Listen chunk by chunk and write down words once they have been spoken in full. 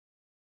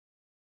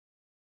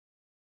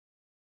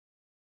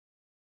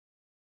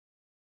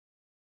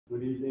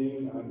Good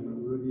evening.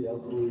 I'm Rudy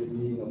Elfoury,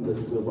 Dean of the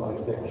School of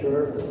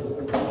Architecture.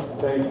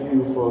 Thank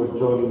you for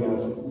joining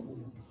us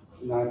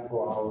tonight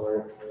for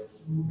our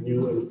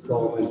new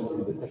installment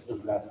in the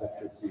Tecnoglass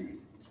lecture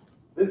series.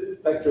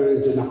 This lecture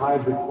is in a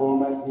hybrid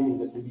format, meaning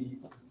that we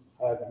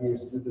have here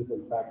students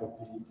and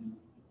faculty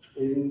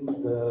in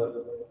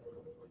the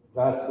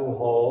classroom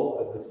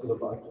hall at the School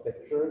of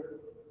Architecture,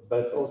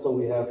 but also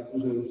we have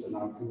students in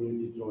our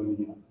community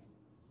joining us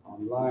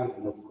online,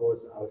 and of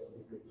course our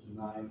speaker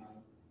tonight,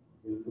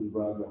 Milton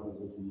Braga, who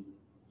will be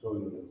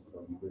joining us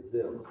from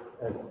Brazil.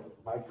 And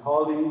my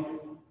colleague,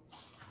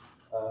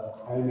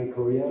 Jaime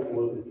Correa,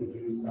 will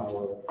introduce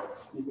our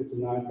speaker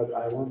tonight, but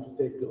I want to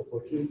take the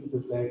opportunity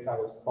to thank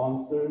our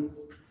sponsors,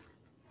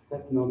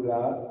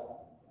 Tecnoglass,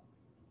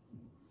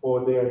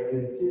 for their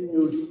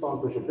continued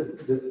sponsorship. This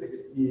is the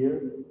 6th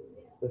year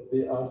that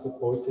they are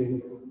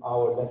supporting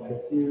our lecture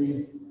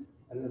series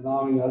and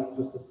allowing us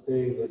to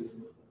sustain this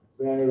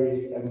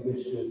very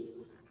ambitious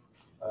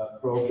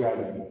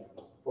programming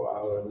for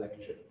our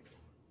lectures.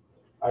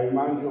 I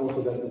remind you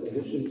also that in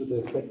addition to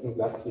the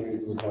Tecnoglass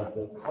series, we have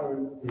the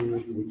current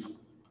series, which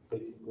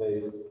takes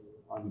place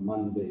on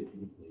Monday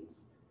evenings.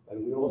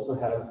 And we also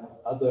have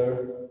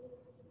other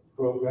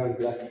programmed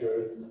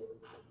lectures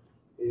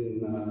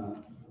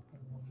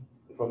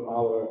from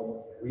our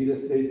real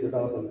estate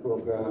development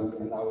program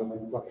and our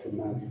construction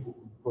management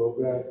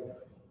program.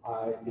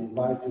 I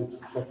invite you to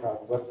check our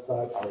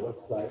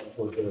website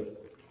for the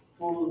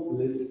full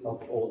list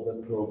of all the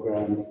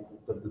programs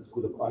that the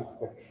School of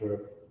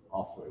Architecture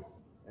offers.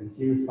 And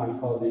here's my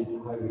colleague,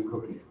 Jaime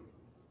Correa.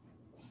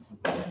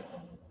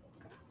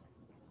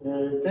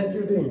 Thank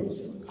you, Dean.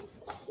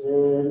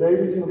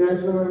 Ladies and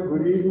gentlemen,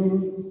 good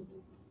evening,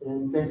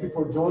 and thank you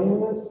for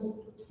joining us.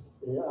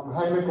 I'm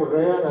Jaime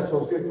Correa, an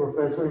associate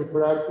professor in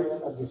practice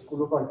at the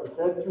School of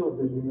Architecture of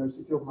the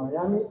University of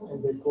Miami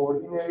and the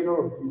coordinator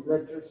of this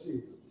lecture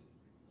series.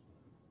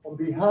 On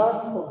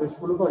behalf of the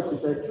School of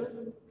Architecture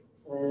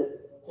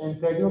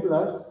and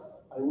Tecnoglass,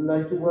 I would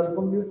like to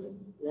welcome you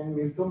and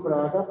Milton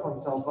Braga from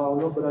Sao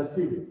Paulo,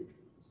 Brazil.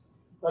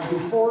 But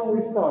before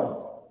we start,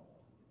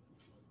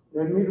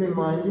 let me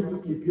remind you to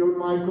keep your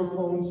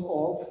microphones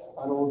off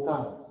at all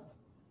times.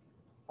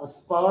 As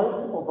part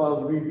of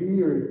our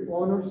revered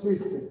honor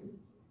system,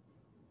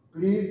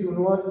 please do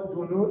not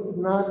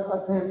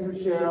attempt to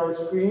share our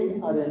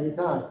screen at any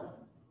time.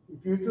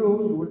 If you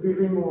do, you will be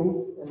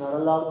removed and not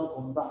allowed to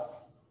come back.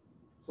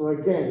 So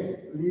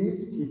again,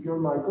 please keep your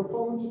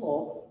microphones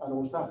off at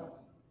all times.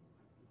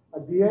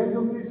 At the end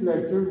of this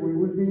lecture, we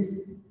will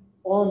be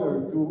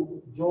honored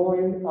to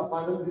join a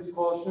panel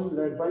discussion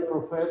led by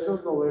Professor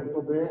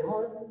Roberto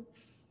Behar,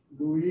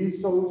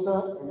 Luis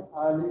Souza, and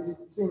Alice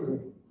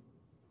Simley.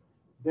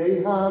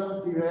 They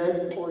have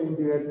direct or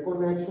indirect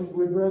connections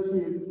with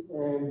Brazil,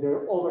 and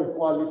they're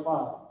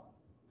overqualified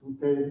to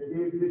take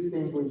this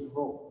distinguished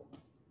role.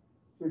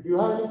 So if you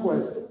have any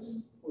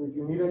questions, or if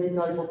you need any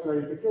type of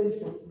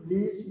clarification,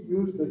 please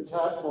use the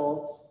chat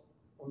box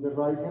on the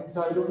right-hand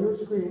side of your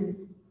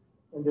screen,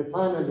 and the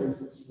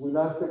panelists will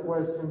ask the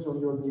questions on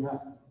your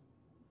behalf.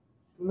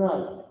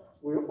 Tonight,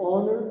 we're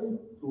honored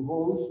to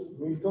host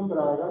Milton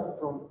Braga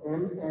from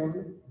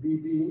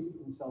MMBB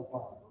in Sao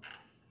Paulo.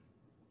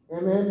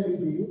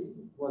 MMBB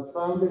was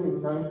founded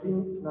in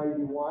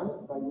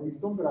 1991 by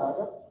Milton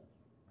Braga,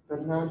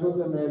 Fernando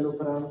de Mello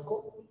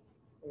Franco,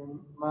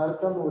 and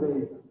Marta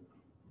Moreira.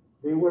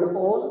 They were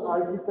all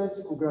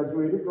architects who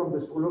graduated from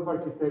the School of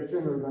Architecture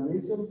and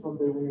Urbanism from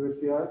the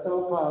Universidad of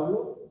Sao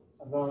Paulo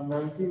around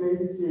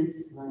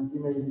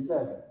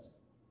 1986-1987.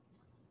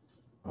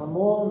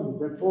 Among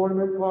the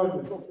former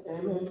partners of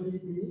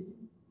MMBB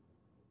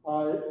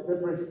are the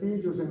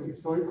prestigious and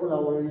historic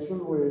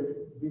collaboration with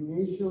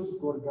Vinicius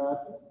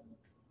Gorgati,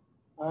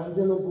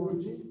 Angelo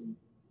Bucci,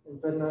 and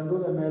Fernando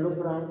de Mello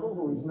Franco,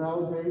 who is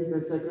nowadays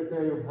the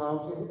Secretary of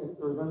Housing and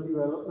Urban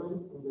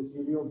Development in the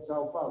city of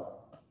Sao Paulo.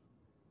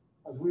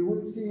 As we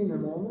will see in a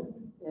moment,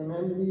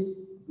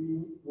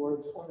 MMBB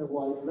works on a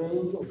wide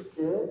range of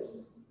scales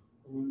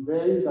and in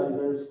very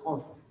diverse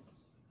contexts.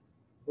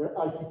 Their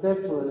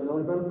architectural and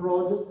urban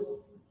projects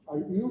are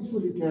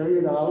usually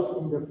carried out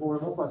in the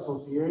form of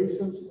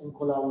associations and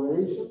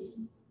collaborations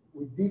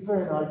with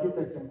different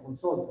architects and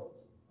consultants.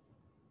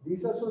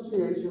 These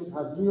associations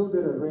have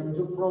yielded a range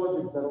of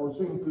projects that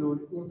also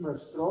include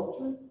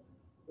infrastructure,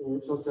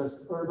 such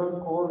as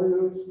urban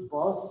corridors,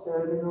 bus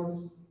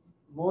terminals,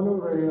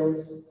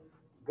 monorails,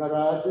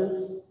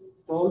 garages,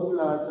 toll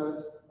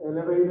plazas,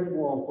 elevated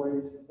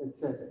walkways,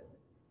 etc.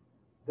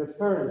 The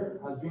firm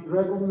has been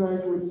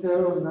recognized with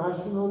several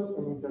national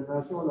and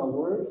international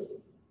awards,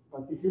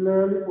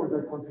 particularly for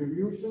their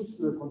contributions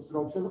to the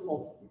construction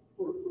of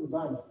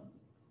urbanism.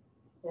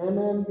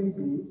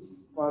 MMBB's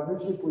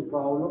partnership with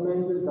Paolo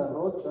Mendes da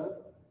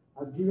Rocha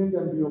has given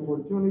them the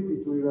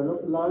opportunity to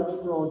develop large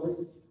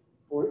projects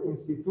for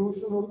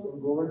institutional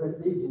and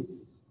government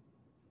agencies,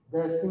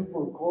 destined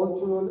for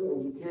cultural,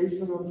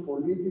 educational,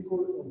 political,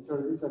 and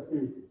service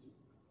activities,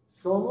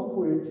 some of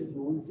which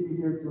you will see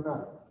here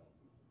tonight.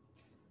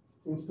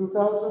 Since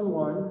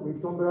 2001,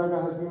 Milton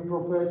Braga has been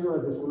professor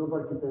at the School of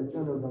Architecture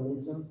and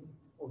Urbanism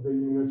of the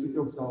University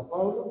of Sao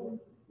Paulo,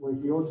 where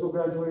he also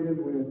graduated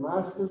with a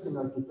master's in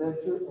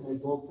architecture and a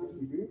doctorate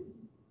degree.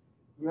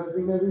 He has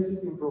been a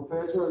visiting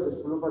professor at the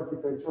School of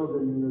Architecture of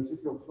the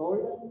University of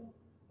Florida,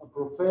 a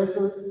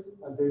professor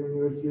at the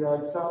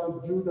Universidad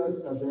São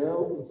Judas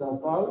Tadeu in Sao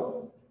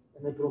Paulo,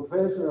 and a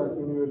professor at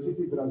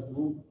University Bras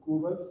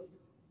Cubas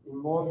in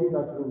Mogi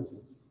das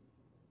Cruzes.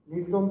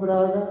 Milton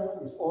Braga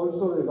is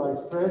also the vice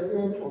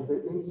president of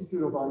the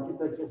Institute of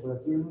Architects of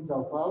Brazil in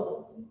Sao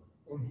Paulo,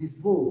 and his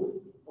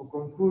book, O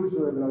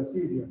Concurso de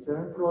Brasilia,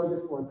 7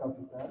 Projects for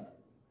Capital,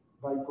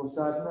 by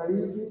Cossack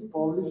Narigi,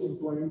 published in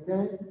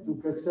 2010,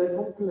 took a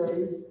second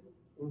place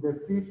in the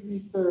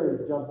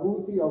 53rd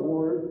Jabuti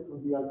Award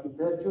in the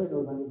Architecture and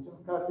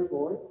Urbanism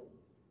category,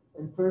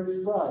 and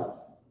first prize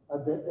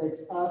at the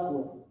Ex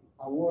Aqua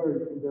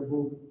Award in the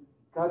book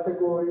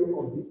category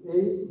of the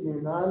 8th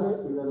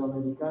Biennale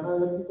Iberoamericana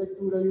de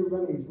Arquitectura y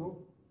Urbanismo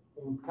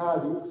in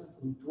Cádiz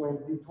in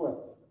 2012.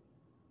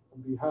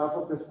 On behalf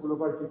of the School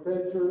of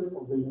Architecture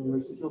of the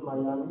University of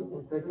Miami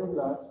and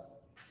Tecnoglass,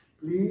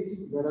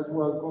 please let us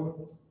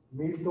welcome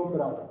Milton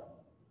Braga.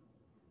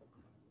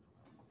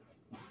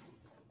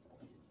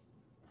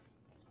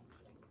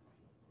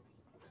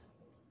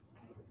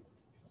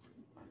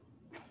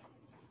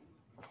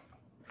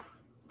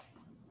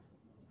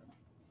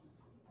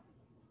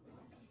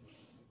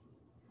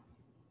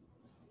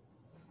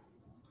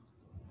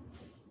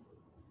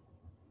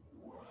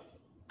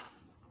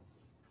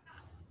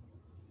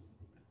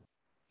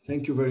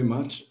 Thank you very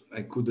much.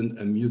 I couldn't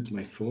unmute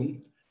my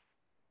phone.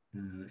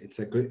 It's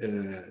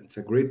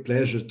a great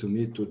pleasure to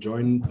me to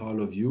join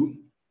all of you.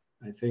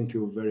 I thank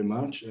you very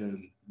much,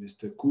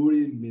 Mr.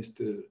 Curi,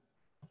 Mr.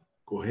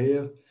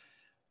 Correa.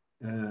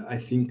 I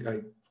think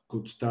I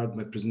could start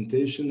my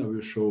presentation. I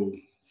will show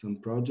some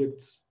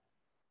projects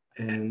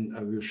and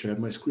I will share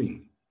my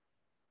screen.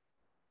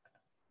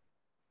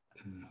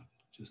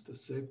 Just a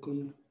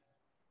second.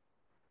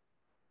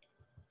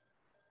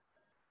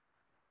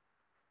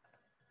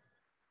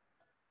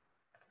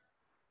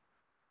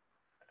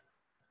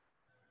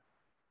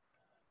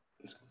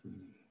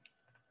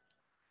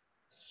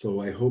 So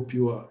I hope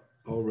you are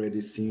already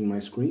seeing my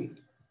screen.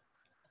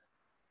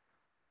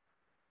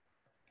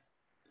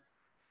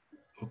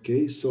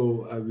 Okay,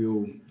 so I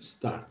will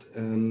start.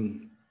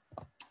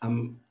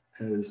 I'm,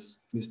 as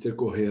Mr.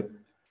 Correa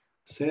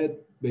said,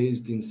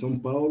 based in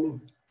São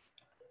Paulo.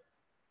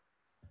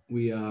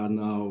 We are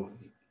now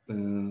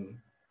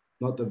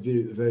not a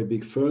very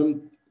big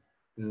firm.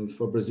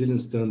 For Brazilian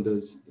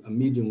standards, a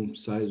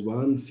medium-sized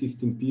one,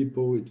 15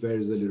 people, it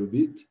varies a little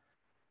bit.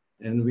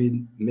 And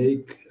we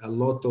make a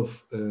lot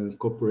of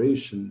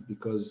cooperation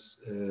because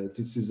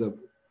this is a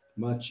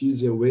much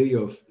easier way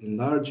of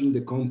enlarging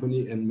the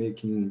company and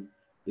making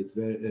it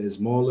very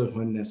smaller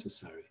when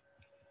necessary.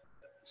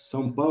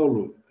 São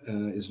Paulo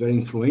is very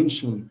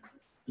influential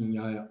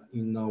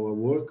in our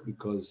work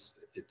because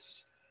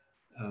it's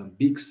a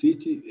big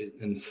city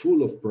and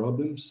full of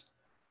problems.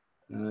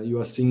 You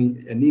are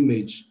seeing an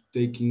image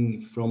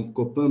taken from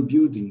Copan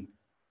building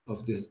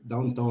of the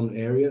downtown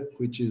area,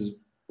 which is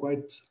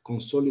quite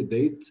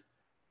consolidate,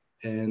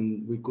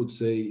 and we could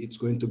say it's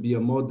going to be a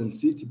modern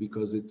city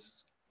because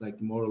it's like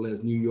more or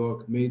less New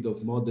York made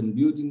of modern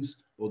buildings,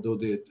 although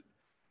the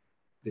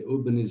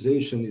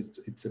urbanization,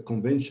 it's a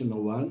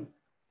conventional one,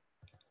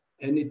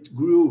 and it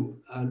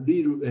grew a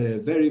little,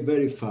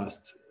 very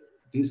fast.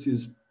 This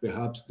is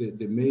perhaps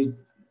the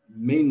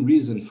main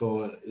reason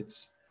for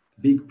its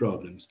big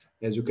problems.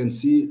 As you can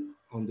see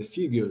on the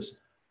figures,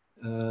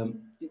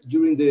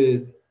 during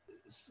the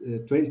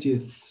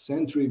 20th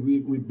century,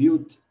 we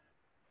built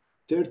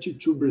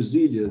 32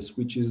 Brasilias,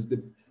 which is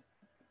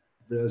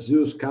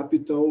Brazil's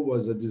capital,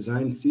 was a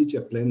design city,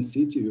 a planned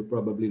city. You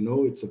probably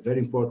know it's a very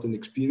important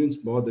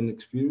experience, modern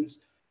experience,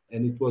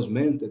 and it was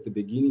meant at the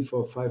beginning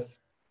for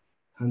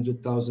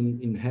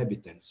 500,000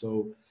 inhabitants.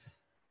 So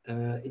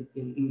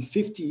in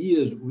 50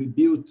 years, we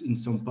built in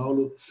São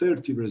Paulo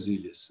 30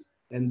 Brasilias,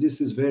 and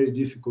this is very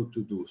difficult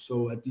to do.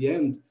 So at the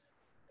end,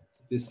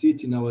 the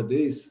city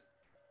nowadays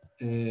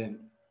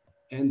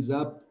ends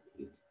up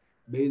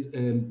maybe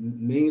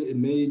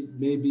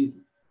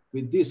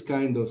with this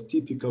kind of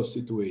typical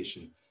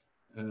situation,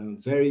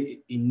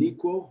 very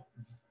unequal,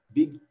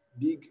 big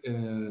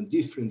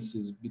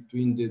differences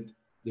between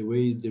the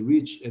way the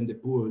rich and the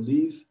poor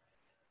live,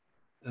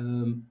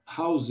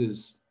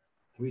 houses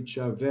which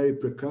are very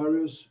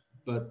precarious,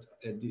 but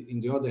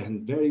in the other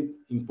hand, very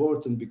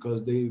important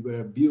because they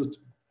were built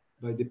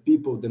by the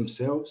people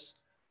themselves.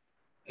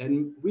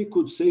 And we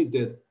could say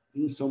that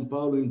in São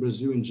Paulo, in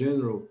Brazil in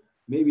general,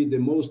 maybe the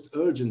most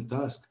urgent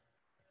task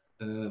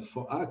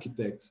for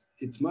architects,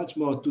 it's much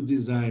more to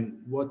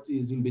design what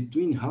is in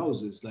between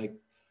houses, like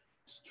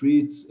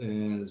streets,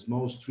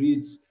 small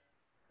streets,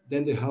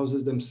 than the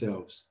houses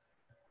themselves.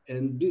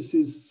 And this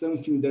is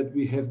something that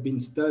we have been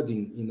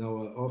studying in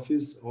our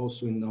office,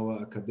 also in our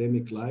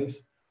academic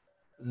life,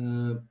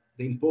 the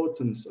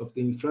importance of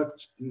the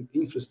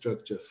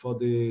infrastructure for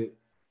the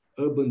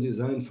urban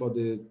design for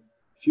the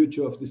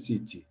future of the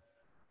city.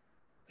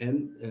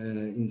 And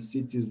in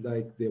cities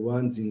like the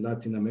ones in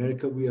Latin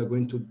America, we are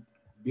going to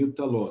build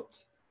a lot.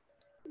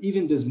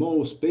 Even the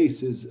small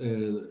spaces,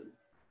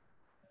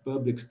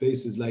 public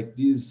spaces like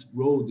this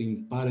road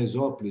in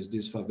Paraisópolis,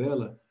 this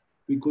favela,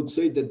 we could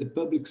say that the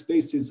public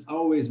space is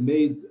always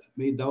made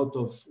out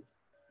of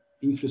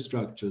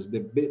infrastructures.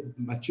 The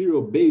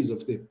material base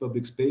of the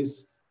public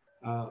space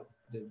are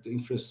the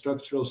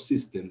infrastructural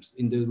systems.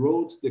 In the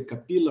roads, the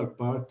capillary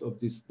part of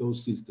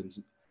those systems.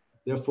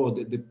 Therefore,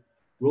 the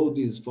road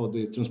is for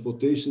the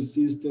transportation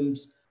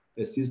systems,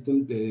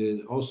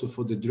 also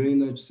for the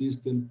drainage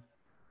system.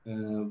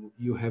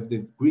 You have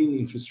the green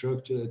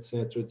infrastructure,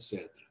 etc.,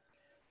 etc.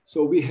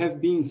 So we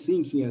have been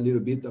thinking a little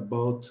bit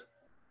about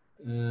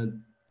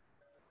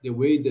the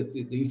way that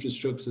the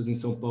infrastructures in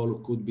São Paulo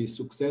could be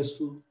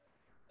successful.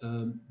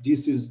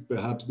 This is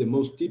perhaps the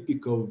most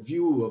typical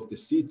view of the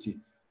city,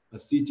 a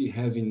city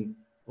having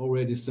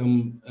already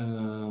some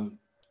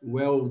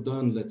well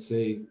done, let's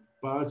say,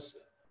 parts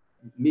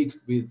mixed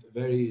with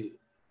very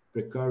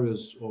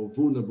precarious or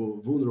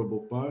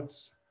vulnerable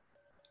parts.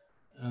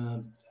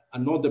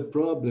 Another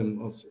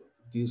problem of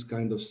this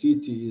kind of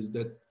city is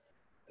that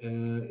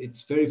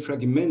it's very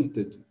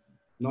fragmented,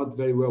 not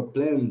very well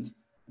planned,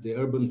 the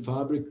urban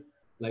fabric,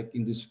 like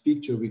in this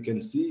picture we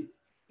can see.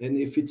 And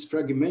if it's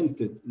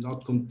fragmented,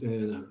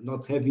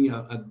 not having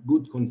a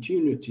good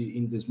continuity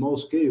in the small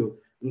scale,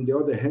 in the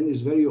other hand,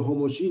 is very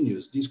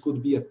homogeneous. This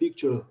could be a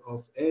picture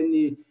of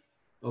any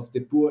of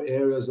the poor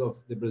areas of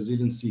the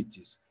Brazilian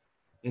cities.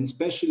 And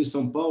especially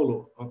São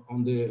Paulo,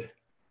 on the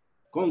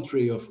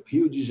contrary of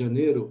Rio de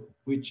Janeiro,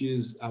 which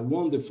is a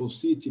wonderful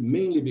city,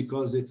 mainly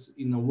because it's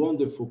in a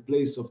wonderful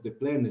place of the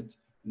planet,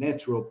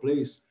 natural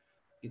place,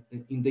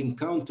 in the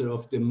encounter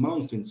of the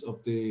mountains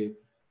of the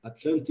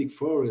Atlantic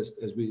forest,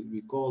 as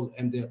we call,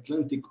 and the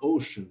Atlantic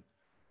Ocean.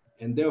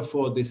 And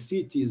therefore the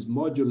city is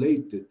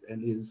modulated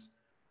and is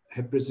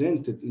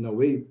represented in a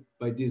way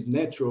by these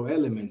natural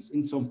elements.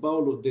 In São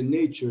Paulo, the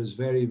nature is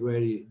very,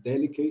 very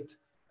delicate,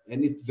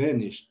 and it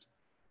vanished,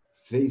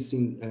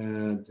 facing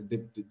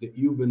the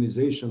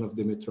urbanization of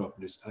the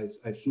metropolis.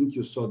 I think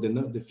you saw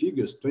the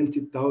figures,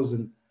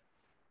 20,000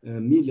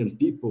 million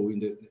people in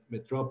the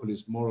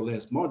metropolis, more or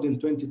less, more than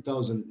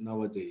 20,000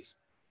 nowadays.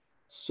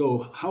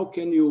 So how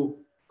can you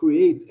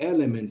create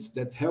elements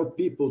that help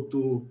people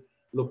to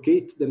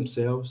locate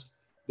themselves,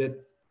 that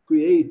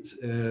create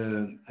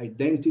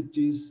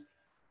identities,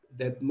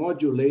 that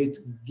modulate,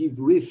 give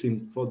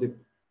rhythm for the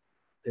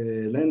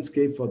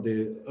landscape, for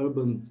the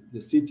urban, the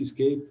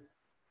cityscape,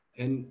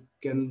 and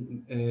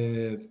can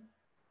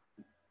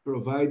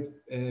provide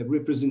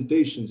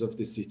representations of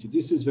the city.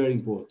 This is very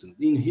important.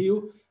 In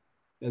Rio,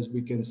 as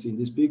we can see in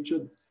this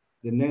picture,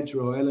 the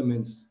natural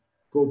elements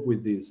cope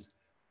with this,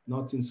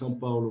 not in São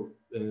Paulo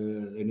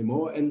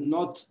anymore, and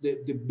not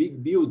the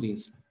big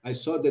buildings. I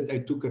saw that I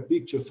took a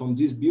picture from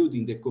this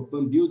building, the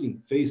Copan building,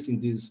 facing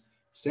this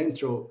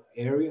central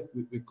area.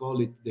 We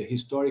call it the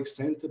historic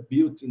center,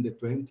 built in the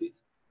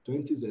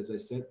 20s, as I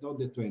said, not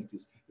the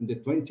 20s, in the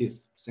 20th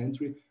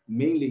century,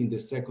 mainly in the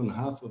second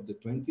half of the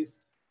 20th.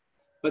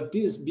 But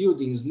this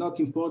building is not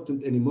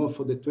important anymore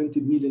for the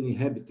 20 million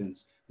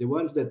inhabitants, the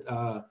ones that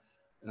are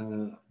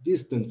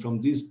distant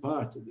from this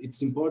part.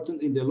 It's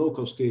important in the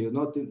local scale,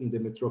 not in the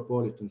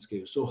metropolitan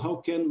scale. So how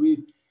can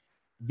we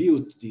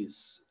build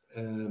these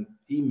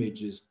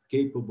images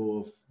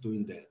capable of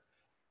doing that?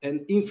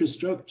 And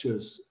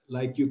infrastructures,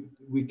 like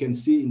we can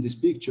see in this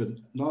picture,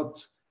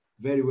 not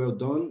very well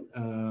done,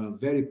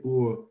 very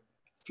poor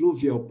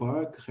fluvial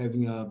park,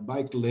 having a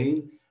bike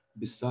lane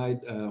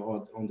beside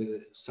or on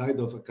the side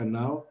of a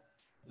canal,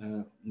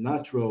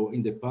 natural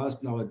in the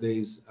past,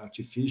 nowadays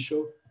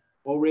artificial,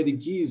 already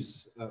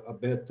gives a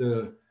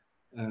better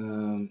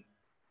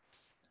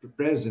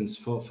presence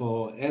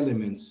for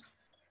elements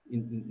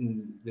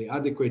in the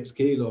adequate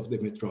scale of the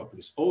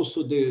metropolis.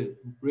 Also, the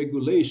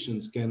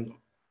regulations can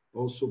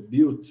also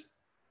build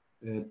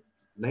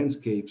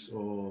landscapes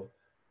or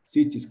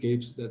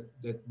cityscapes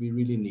that we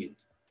really need.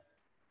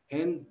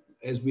 And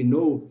as we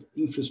know,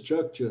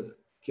 infrastructure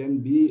can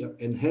be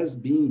and has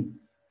been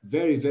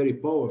very, very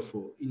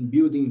powerful in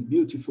building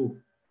beautiful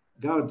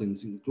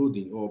gardens,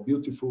 including, or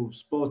beautiful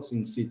spots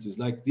in cities,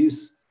 like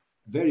this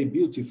very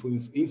beautiful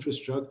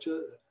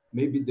infrastructure,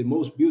 maybe the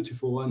most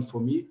beautiful one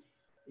for me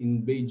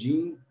in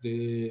Beijing,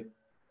 the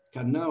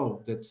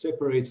canal that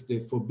separates the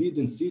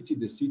forbidden city,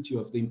 the city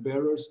of the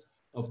emperors,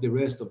 of the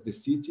rest of the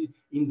city.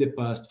 In the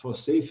past, for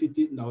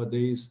safety,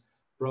 nowadays,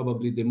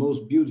 probably the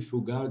most beautiful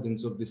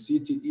gardens of the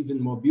city,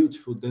 even more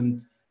beautiful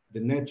than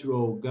the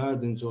natural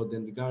gardens or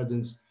than the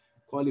gardens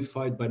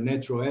qualified by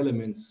natural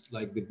elements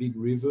like the big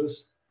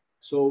rivers.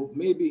 So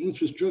maybe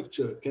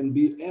infrastructure can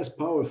be as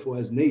powerful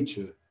as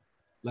nature,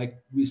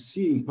 like we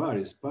see in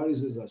Paris.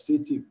 Paris is a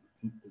city,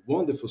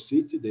 wonderful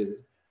city, the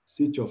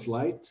city of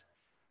light,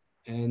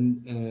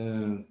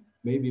 and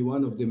maybe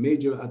one of the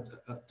major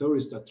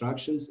tourist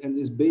attractions, and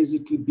is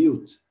basically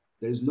built.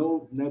 There is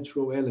no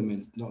natural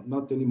element,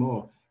 not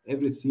anymore.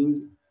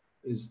 Everything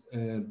is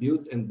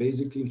built and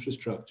basically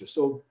infrastructure.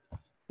 So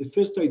The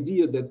first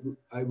idea that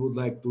I would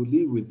like to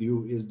leave with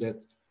you is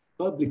that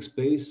public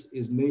space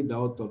is made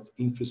out of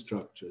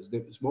infrastructures,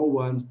 the small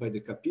ones by the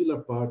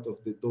capillary part of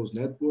those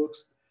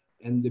networks,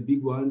 and the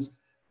big ones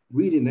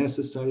really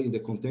necessary in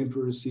the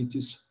contemporary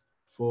cities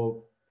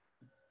for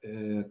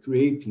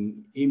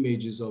creating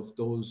images of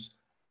those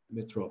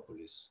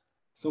metropolis.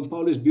 São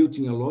Paulo is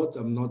building a lot.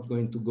 I'm not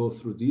going to go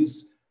through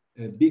this.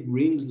 Big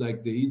rings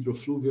like the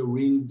hydrofluvial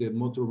ring, the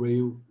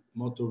motorway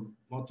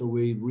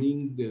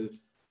ring, the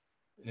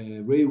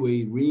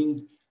railway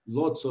ring,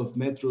 lots of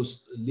metro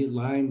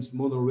lines,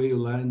 monorail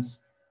lines,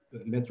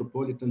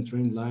 metropolitan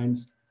train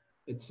lines,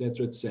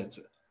 etc.,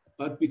 etc.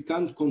 But we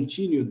can't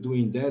continue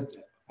doing that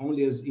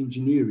only as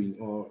engineering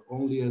or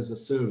only as a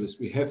service.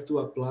 We have to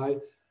apply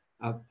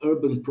an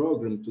urban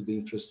program to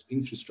the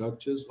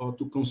infrastructures, or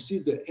to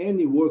consider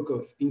any work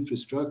of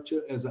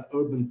infrastructure as an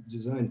urban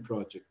design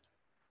project,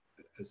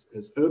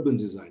 as urban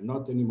design,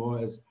 not anymore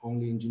as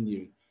only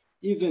engineering.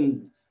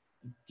 Even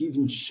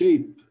giving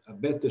shape, a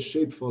better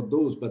shape for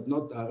those, but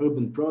not an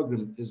urban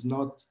program is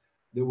not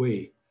the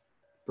way.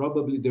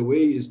 Probably the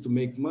way is to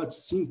make much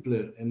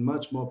simpler and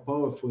much more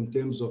powerful in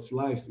terms of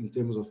life, in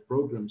terms of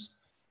programs,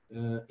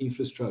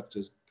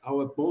 infrastructures.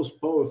 Our most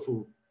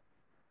powerful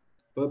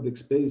public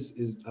space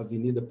is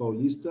Avenida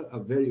Paulista, a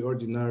very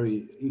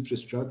ordinary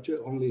infrastructure,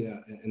 only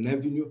an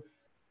avenue,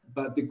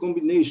 but the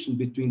combination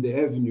between the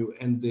avenue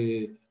and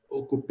the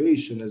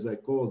occupation, as I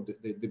call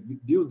the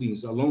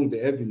buildings along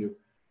the avenue,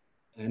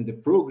 and the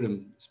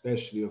program,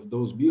 especially of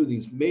those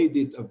buildings, made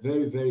it a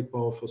very, very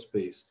powerful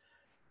space.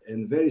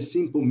 And very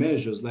simple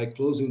measures like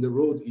closing the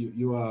road,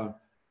 you are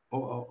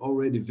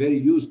already very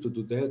used to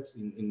do that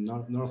in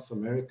North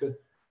America,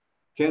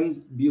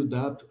 can build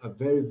up a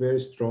very, very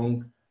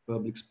strong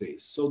public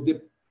space. So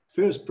the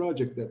first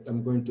project that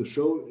I'm going to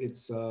show,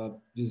 it's a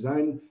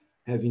design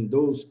having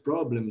those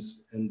problems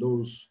and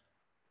those,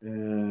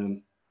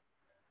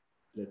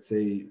 let's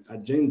say,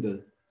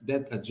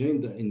 that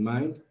agenda in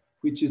mind,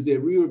 which is the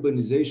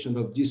reurbanization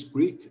of this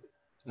creek,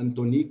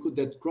 Antonico,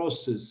 that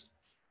crosses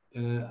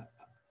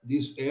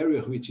this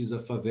area, which is a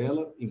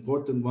favela,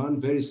 important one,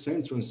 very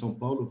central in São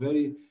Paulo,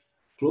 very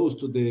close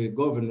to the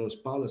governor's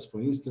palace, for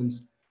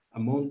instance,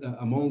 among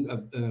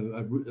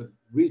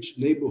rich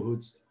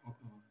neighborhoods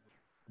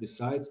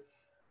besides.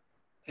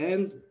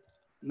 And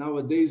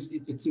nowadays,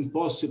 it's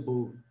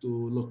impossible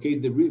to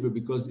locate the river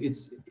because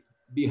it's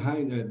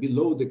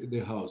below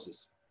the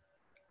houses.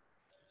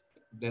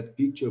 That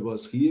picture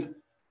was here.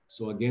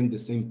 So again, the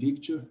same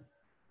picture.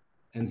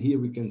 And here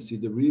we can see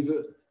the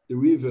river. The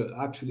river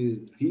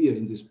actually here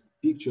in this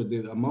picture,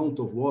 the amount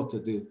of water,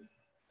 the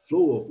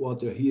flow of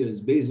water here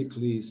is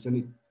basically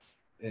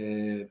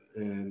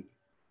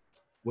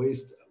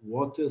waste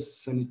water,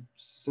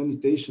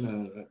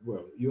 sanitation,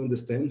 well, you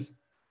understand.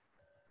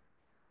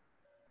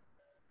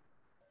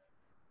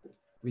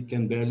 We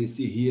can barely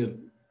see here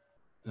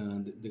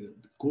the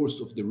course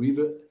of the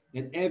river.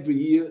 And every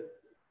year,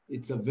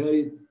 it's a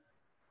very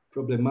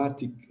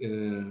problematic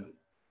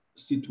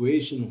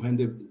situation when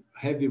the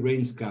heavy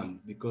rains come,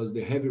 because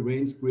the heavy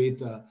rains create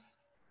an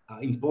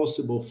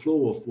impossible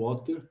flow of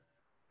water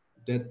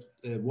that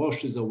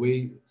washes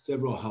away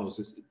several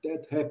houses.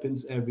 That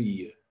happens every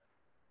year.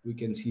 We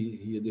can see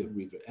here the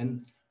river.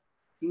 And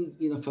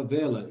in a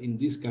favela, in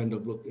this kind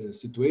of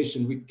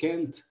situation, we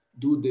can't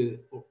do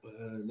the,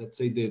 let's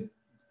say, the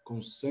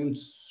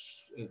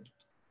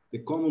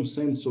common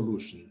sense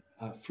solution,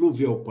 a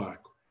fluvial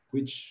park,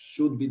 which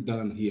should be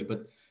done here.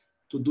 But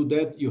to do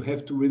that, you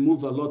have to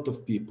remove a lot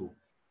of people.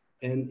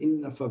 And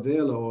in a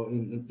favela or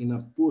in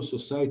a poor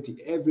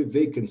society, every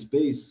vacant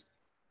space,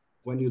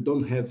 when you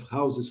don't have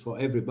houses for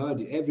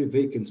everybody, every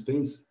vacant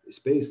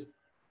space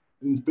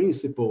in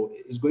principle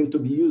is going to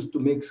be used to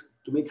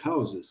make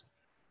houses.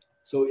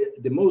 So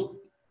the most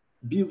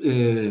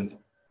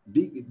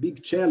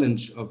big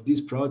challenge of this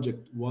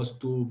project was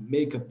to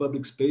make a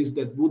public space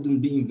that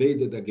wouldn't be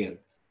invaded again.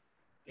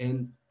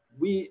 And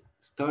we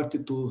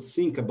started to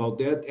think about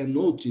that and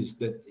noticed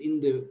that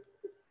in the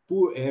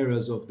poor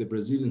areas of the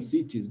Brazilian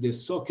cities, the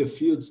soccer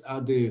fields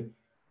are the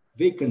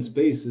vacant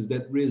spaces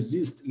that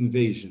resist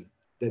invasion,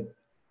 that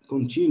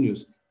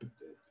continues,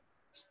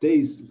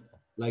 stays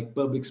like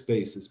public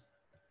spaces.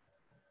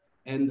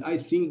 And I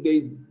think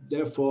they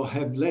therefore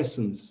have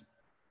lessons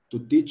to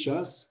teach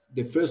us.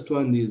 The first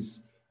one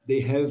is they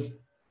have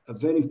a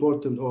very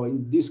important or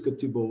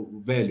indisputable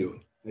value.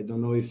 I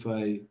don't know if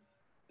I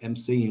am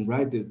saying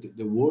right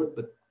the word,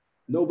 but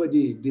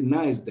nobody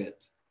denies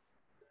that.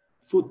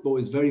 Football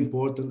is very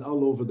important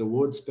all over the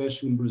world,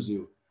 especially in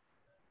Brazil.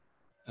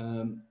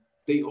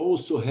 They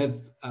also have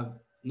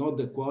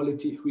another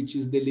quality, which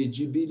is the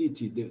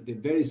legibility, the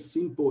very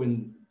simple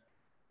and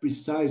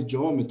precise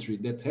geometry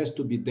that has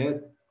to be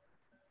there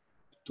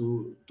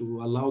to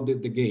allow the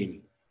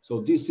game.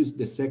 So this is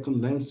the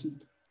second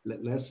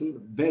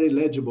lesson, very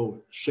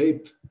legible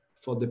shape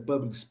for the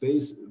public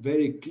space,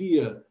 very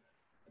clear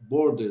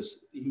borders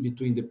in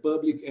between the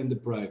public and the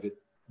private.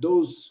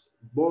 Those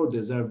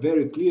borders are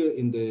very clear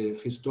in the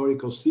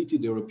historical city,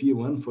 the European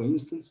one, for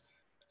instance,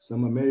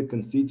 some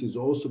American cities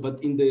also,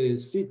 but in the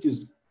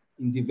cities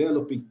in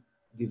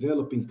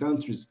developing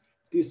countries,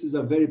 this is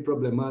a very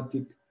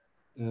problematic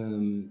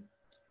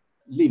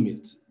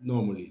limit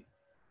normally.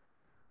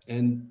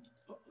 And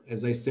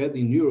as I said,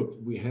 in Europe,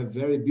 we have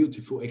very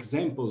beautiful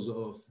examples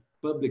of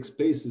public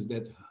spaces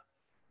that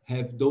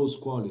have those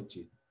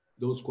qualities,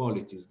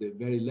 the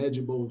very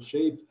legible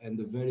shape and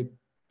the very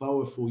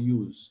powerful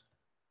use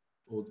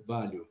or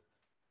value.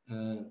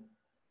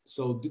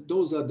 So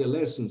those are the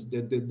lessons.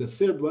 The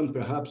third one,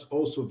 perhaps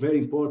also very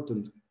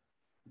important,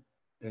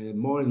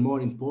 more and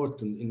more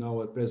important in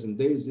our present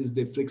days, is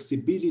the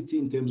flexibility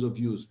in terms of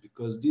use,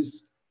 because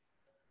this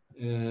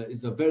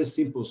is a very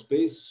simple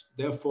space,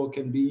 therefore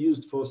can be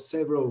used for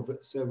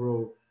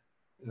several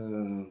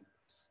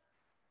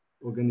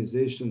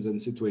organizations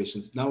and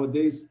situations.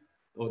 Nowadays,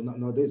 or not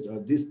nowadays,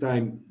 this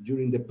time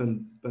during the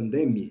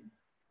pandemic,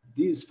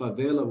 this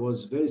favela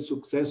was very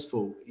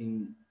successful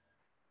in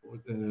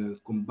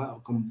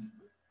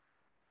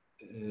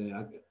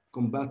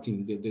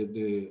combating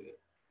the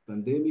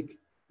pandemic,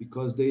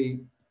 because they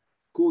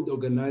could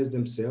organize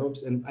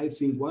themselves. And I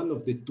think one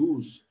of the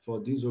tools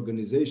for this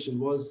organization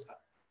was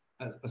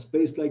a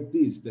space like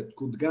this that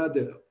could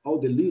gather all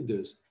the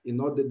leaders in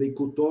order they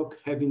could talk,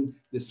 having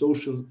the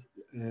social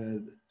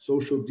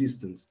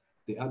distance,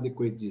 the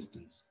adequate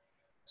distance.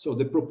 So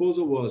the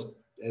proposal was,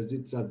 as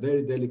it's a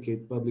very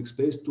delicate public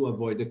space, to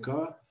avoid the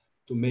car,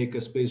 to make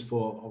a space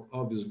for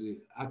obviously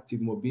active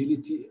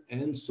mobility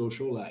and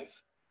social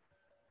life.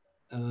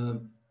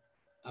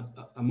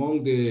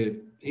 Among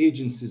the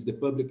agencies, the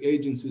public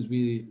agencies,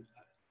 we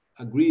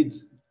agreed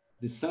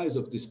the size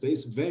of the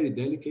space, very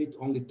delicate,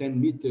 only 10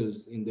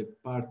 meters in the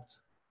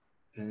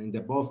in the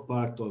above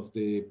part of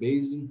the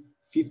basin,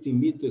 15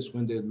 meters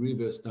when the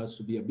river starts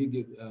to be a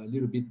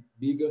little bit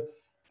bigger.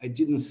 I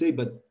didn't say,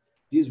 but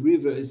this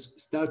river is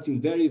starting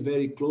very,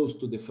 very close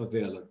to the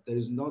favela. There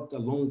is not a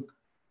long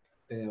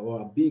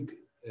or a big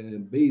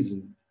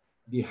basin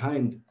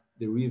behind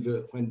the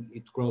river when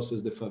it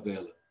crosses the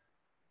favela.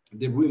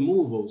 The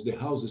removals, the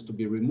houses to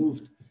be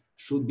removed,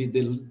 should be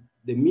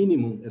the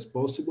minimum as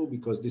possible,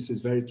 because this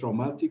is very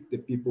traumatic. The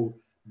people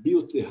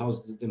built the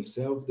houses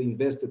themselves, they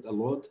invested a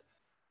lot.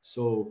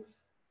 So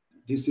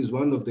this is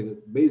one of the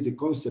basic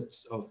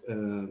concepts of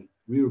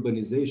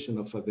reurbanization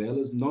of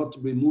favelas, not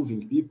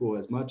removing people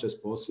as much as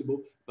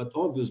possible, but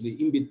obviously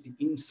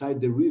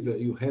inside the river,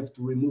 you have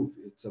to remove.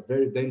 It's a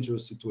very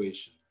dangerous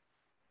situation.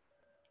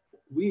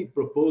 We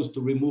propose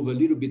to remove a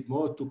little bit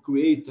more to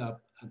create a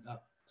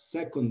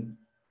second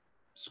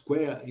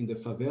square in the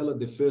favela.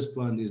 The first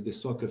one is the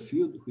soccer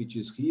field, which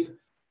is here,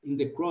 in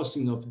the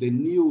crossing of the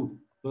new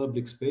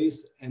public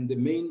space and the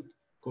main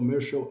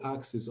commercial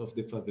axis of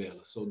the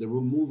favela. So the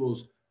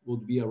removals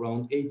would be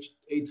around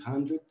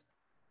 800,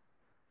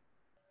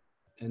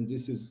 and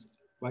this is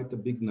quite a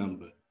big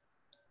number.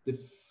 The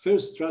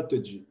first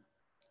strategy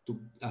to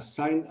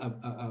assign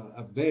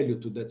a value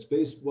to that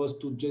space was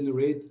to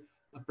generate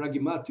a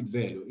pragmatic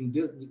value,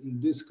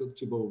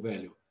 indiscutible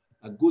value,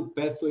 a good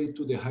pathway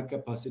to the high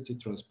capacity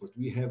transport.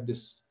 We have the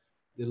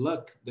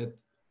luck that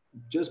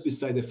just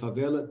beside the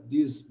favela,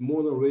 this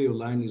monorail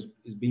line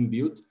is being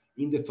built.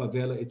 In the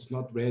favela, it's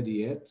not ready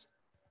yet.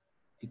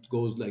 It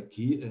goes like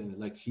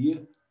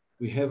here.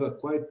 We have a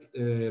quite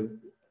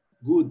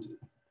good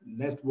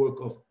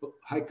network of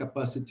high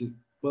capacity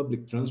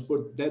public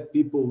transport that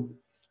people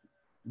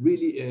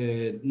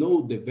really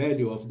know the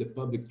value of the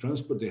public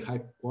transport, the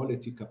high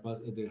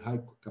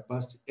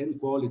capacity and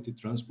quality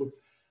transport.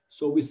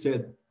 So we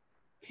said,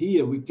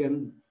 here we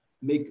can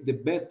make the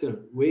better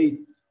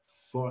way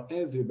for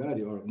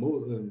everybody, or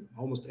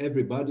almost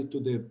everybody, to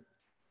the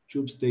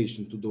tube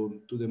station,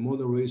 to the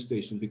monorail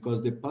station,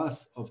 because the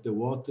path of the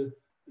water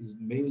is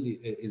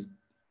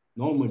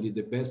normally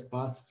the best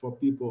path for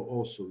people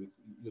also.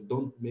 You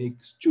don't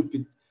make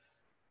stupid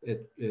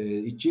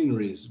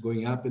itineraries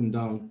going up and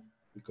down,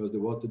 because the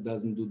water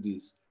doesn't do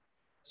this.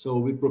 So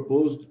we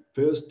proposed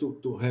first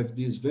to have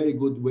this very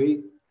good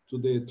way to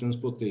the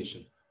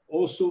transportation.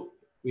 Also,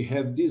 we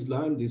have this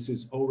line, this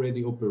is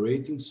already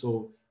operating.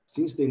 So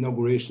since the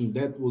inauguration,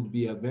 that would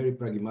be a very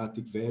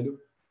pragmatic value.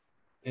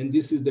 And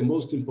this is the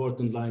most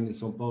important line in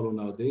São Paulo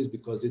nowadays,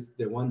 because it's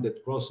the one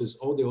that crosses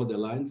all the other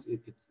lines.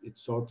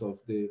 It's sort of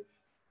the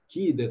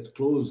key that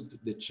closed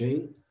the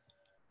chain.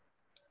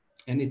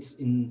 And it's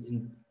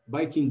in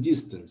biking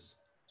distance.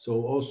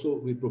 So also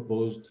we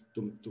proposed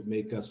to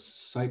make a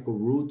cycle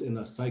route and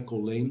a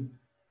cycle lane,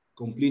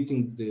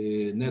 completing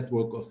the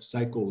network of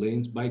cycle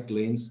lanes, bike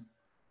lanes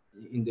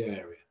in the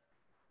area.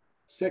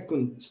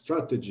 Second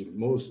strategy,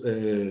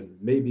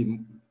 maybe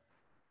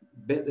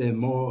better,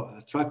 more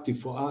attractive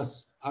for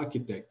us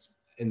architects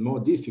and more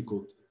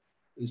difficult,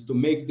 is to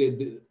make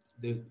the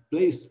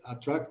place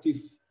attractive,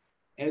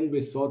 and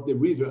we thought the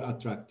river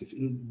attractive.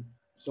 In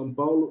São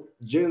Paulo,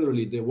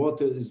 generally the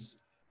water is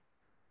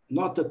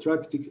not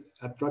attractive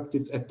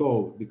at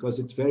all, because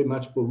it's very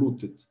much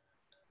polluted.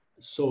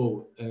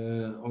 So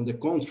on the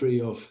contrary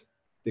of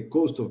the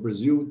coast of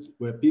Brazil,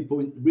 where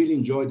people really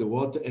enjoy the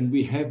water, and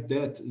we have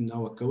that in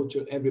our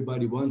culture,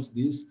 everybody wants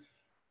this.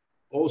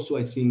 Also,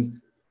 I think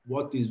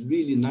what is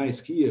really nice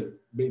here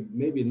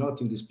maybe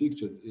not in this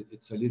picture,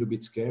 it's a little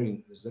bit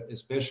scary,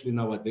 especially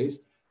nowadays,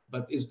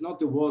 but it's not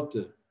the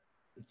water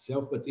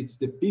itself, but it's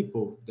the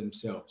people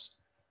themselves.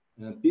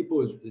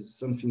 People is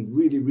something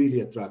really,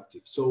 really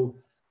attractive. So,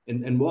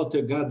 and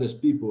water gathers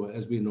people,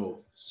 as we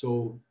know.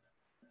 So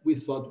we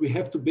thought we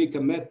have to make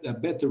a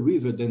better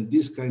river than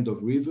this kind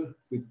of river,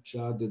 which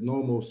are the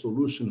normal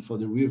solution for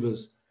the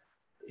rivers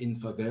in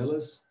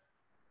favelas.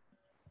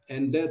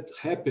 And that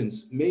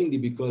happens mainly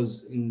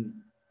because in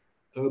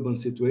urban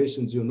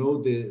situations, you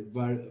know, the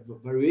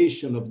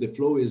variation of the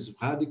flow is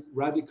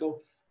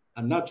radical.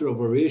 A natural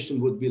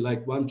variation would be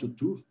like 1 to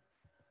 2,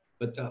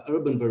 but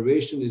urban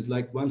variation is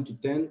like 1 to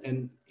 10.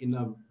 And in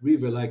a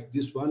river like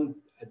this one,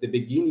 at the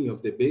beginning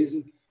of the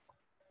basin,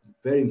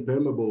 very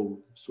impermeable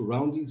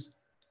surroundings,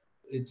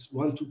 it's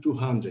 1 to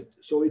 200.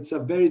 So it's a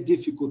very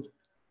difficult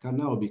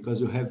canal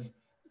because you have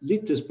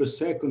liters per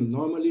second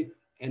normally,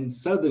 and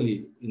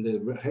suddenly in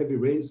the heavy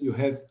rains, you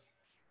have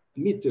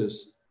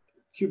meters,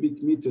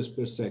 cubic meters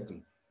per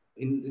second.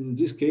 In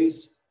this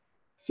case,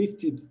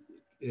 50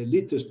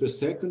 liters per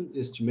second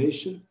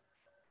estimation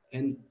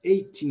and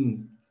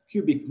 18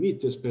 cubic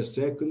meters per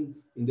second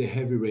in the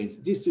heavy rains.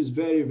 This is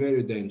very,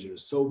 very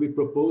dangerous. So we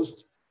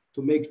proposed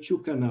to make 2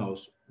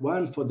 canals,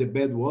 one for the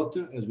bad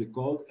water, as we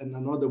call it, and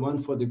another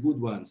one for the good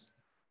ones,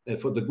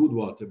 for the good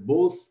water,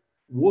 both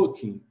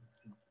working,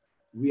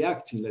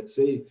 reacting, let's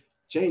say,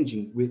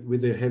 changing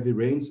with the heavy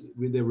rains,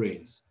 with the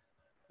rains.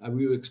 I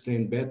will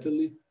explain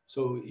betterly.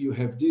 So you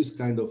have this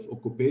kind of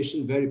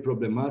occupation, very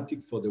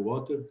problematic for the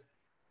water.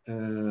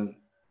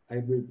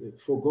 I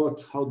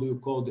forgot how do you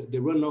call the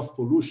runoff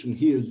pollution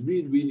here is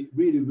really,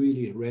 really,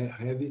 really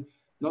heavy.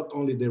 Not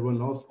only the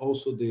runoff,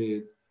 also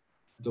the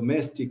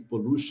domestic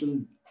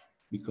pollution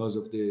because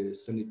of the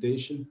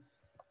sanitation.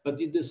 But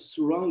in the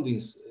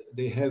surroundings,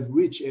 they have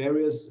rich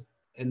areas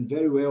and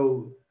very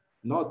well,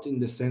 not in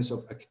the sense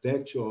of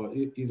architecture or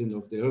even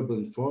of the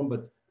urban form,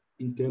 but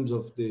in terms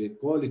of the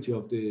quality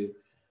of the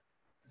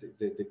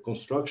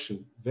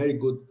construction, very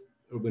good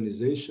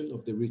urbanization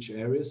of the rich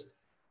areas.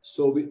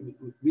 So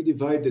we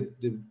divided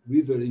the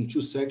river in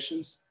 2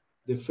 sections.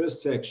 The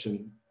first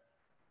section,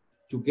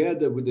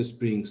 together with the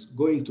springs,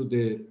 going to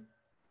the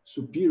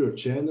superior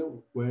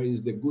channel, where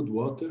is the good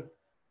water.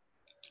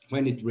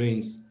 When it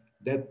rains,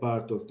 that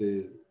part of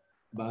the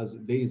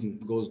basin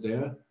goes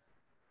there.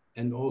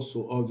 And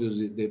also,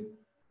 obviously, the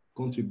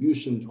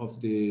contribution of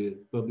the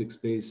public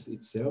space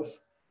itself.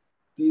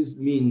 This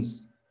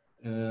means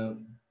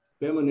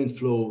permanent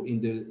flow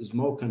in the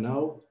small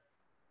canal,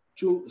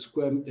 2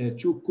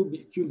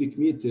 cubic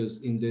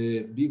meters in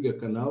the bigger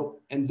canal,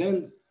 and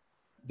then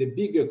the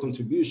bigger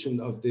contribution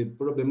of the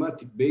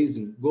problematic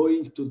basin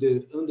going to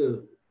the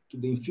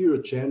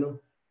inferior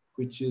channel,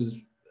 which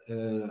is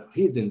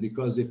hidden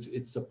because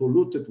it's a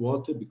polluted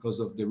water because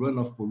of the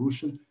runoff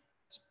pollution,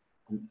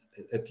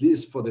 at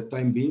least for the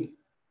time being.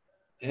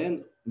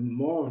 And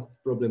more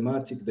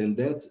problematic than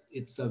that,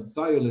 it's a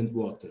violent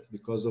water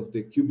because of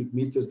the cubic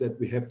meters that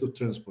we have to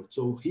transport.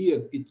 So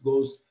here it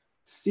goes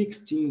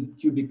 16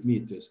 cubic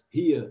meters.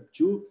 Here,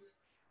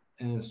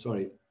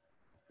 sorry,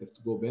 I have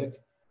to go back.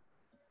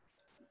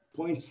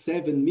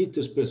 0.7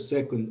 meters per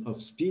second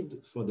of speed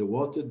for the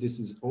water. This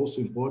is also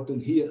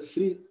important. Here,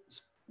 3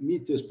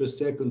 meters per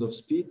second of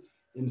speed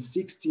and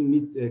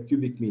 16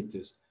 cubic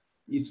meters.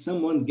 If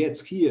someone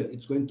gets here,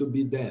 it's going to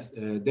be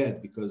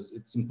dead because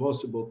it's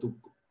impossible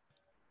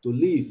to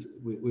live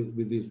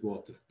with this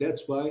water.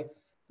 That's why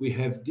we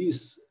have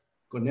this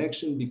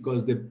connection,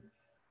 because the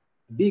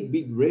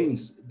big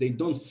rains, they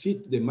don't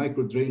fit the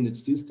micro drainage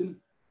system.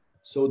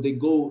 So they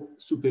go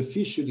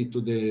superficially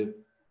to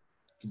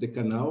the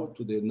canal,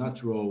 to the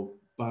natural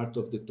part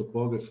of the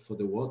topography for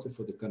the water,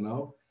 for the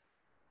canal.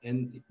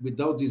 And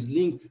without this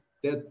link,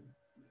 that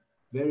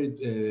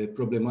very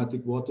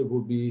problematic water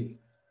will be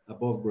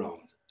above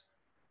ground.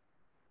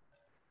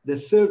 The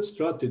third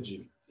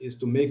strategy is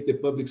to make the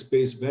public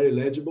space very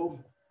legible.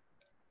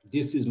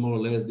 This is more or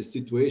less the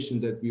situation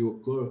that will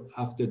occur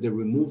after the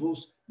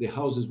removals. The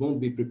houses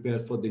won't be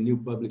prepared for the new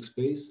public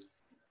space.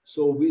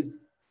 So we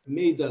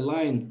made a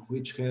line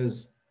which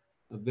has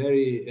a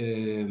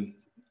very,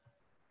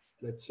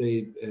 let's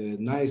say,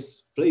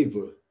 nice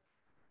flavor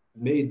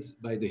made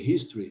by the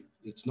history.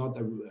 It's not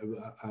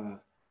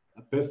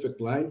a perfect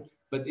line,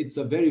 but it's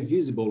a very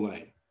visible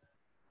line.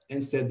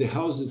 And said the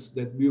houses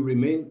that will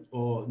remain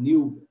or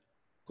new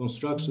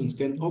constructions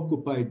can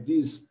occupy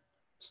this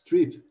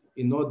strip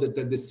in order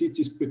that the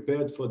city is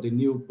prepared for the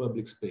new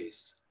public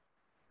space.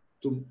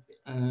 To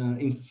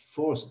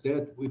enforce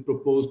that, we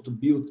propose to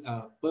build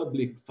a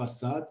public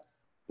facade,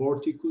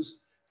 porticos,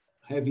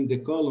 having the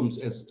columns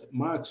as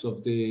marks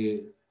of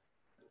the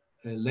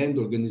land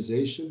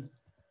organization.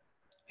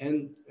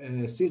 And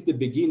since the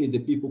beginning, the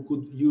people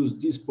could use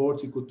this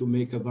portico to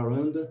make a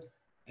veranda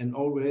and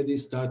already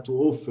start to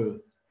offer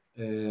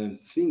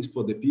things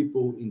for the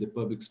people in the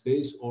public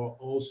space, or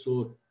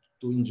also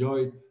to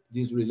enjoy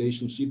this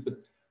relationship, but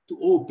to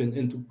open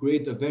and to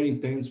create a very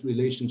intense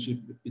relationship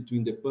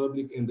between the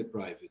public and the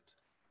private.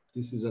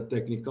 This is a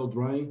technical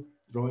drawing.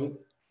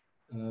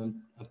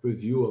 a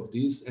preview of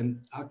this.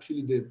 And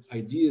actually the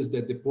idea is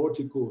that the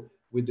portico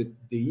with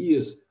the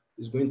years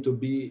is going to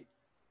be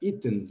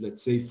eaten,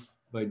 let's say,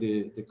 by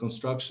the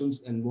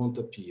constructions and won't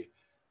appear.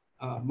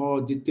 A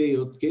more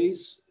detailed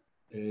case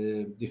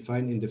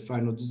defined in the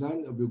final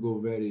design, I will go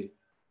very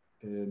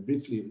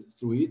briefly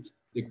through it.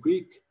 The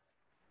creek,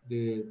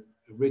 the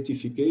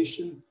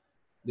rectification,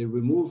 the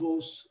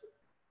removals,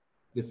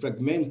 the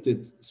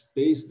fragmented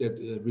space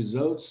that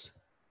results,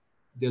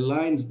 the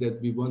lines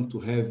that we want to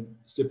have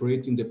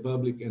separating the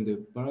public and the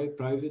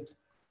private,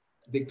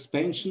 the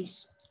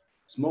expansions,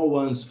 small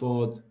ones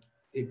for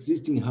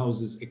existing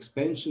houses,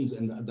 expansions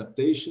and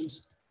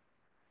adaptations,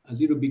 a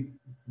little bit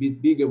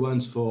bigger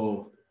ones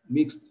for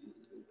mixed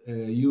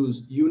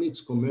use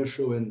units,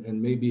 commercial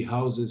and maybe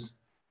houses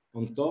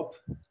on top.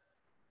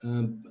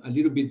 A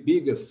little bit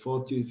bigger,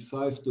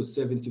 45 to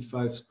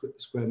 75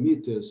 square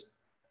meters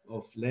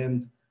of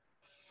land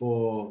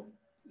for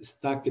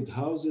stacked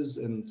houses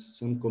and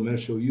some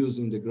commercial use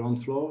in the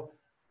ground floor,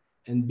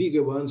 and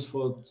bigger ones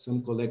for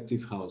some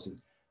collective housing.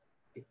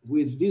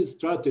 With this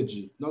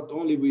strategy, not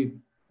only we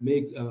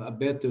make a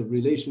better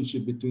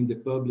relationship between the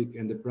public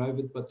and the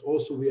private, but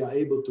also we are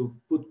able to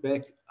put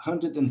back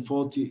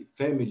 140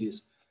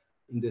 families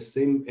in the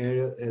same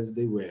area as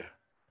they were.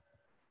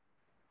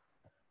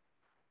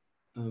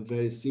 A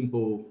very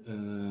simple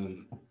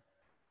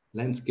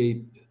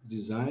landscape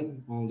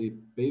design, only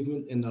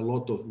pavement and a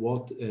lot of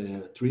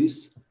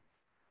trees.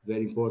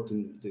 Very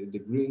important, the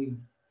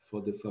green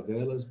for the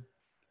favelas.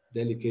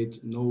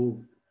 Delicate,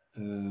 no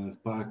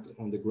park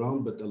on the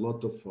ground, but a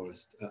lot of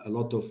forest, a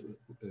lot of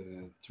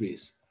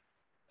trees.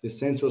 The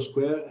central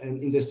square,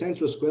 and in the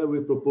central square, we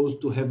propose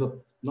to have a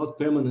not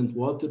permanent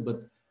water,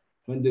 but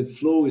when the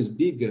flow is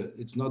bigger,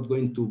 it's not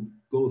going to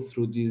go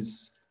through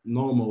this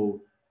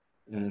normal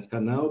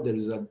canal. There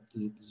is a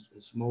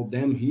small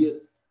dam here.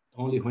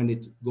 Only when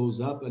it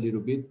goes up a little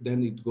bit,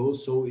 then it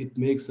goes. So it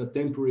makes a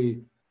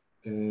temporary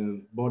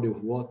body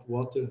of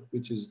water,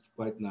 which is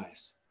quite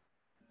nice.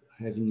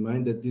 Have in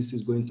mind that this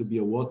is going to be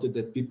a water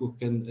that people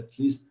can at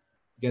least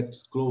get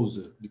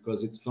closer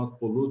because it's not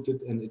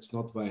polluted and it's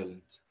not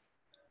violent.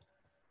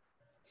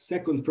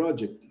 Second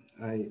project,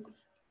 I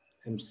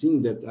am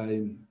seeing that I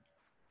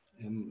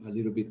am a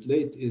little bit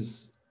late,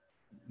 is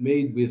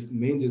made with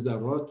Mendes da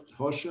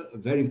Rocha, a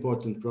very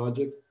important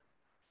project.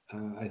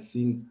 I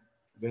think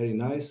very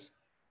nice.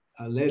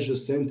 A leisure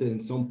center in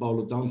São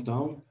Paulo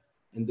downtown.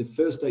 And the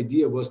first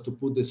idea was to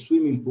put the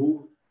swimming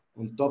pool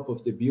on top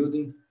of the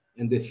building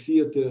and the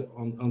theater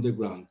on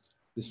underground.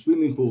 The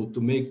swimming pool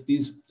to make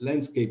this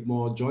landscape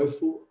more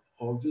joyful,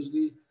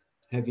 obviously,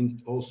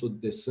 having also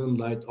the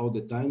sunlight all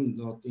the time,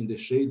 not in the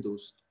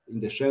shadows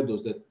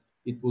that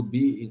it would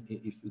be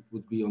if it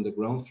would be on the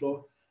ground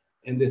floor.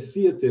 And the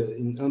theater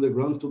in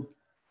underground to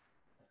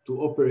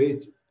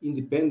operate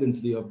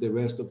independently of the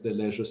rest of the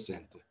leisure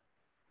center.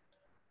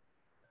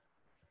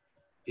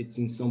 It's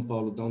in São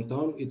Paulo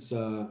downtown. It's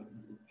a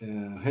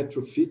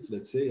retrofit,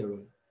 let's say,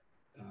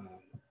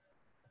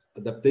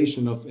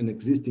 adaptation of an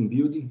existing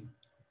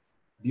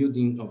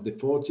building of the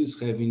 40s,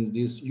 having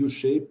this U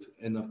shape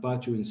and a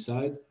patio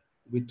inside.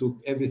 We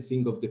took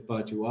everything of the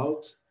patio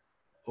out,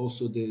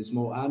 also the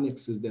small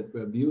annexes that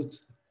were built.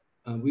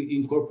 We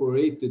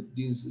incorporated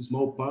this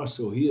small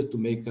parcel here to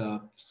make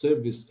a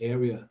service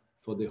area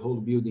for the whole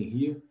building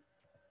here,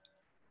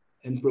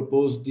 and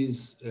proposed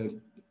this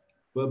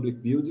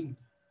public building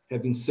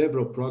having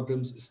several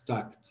programs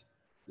stacked,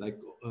 like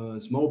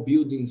small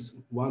buildings,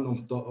 one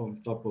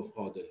on top of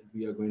other.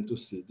 We are going to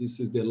see.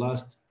 This is the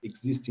last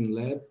existing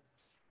lab.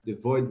 The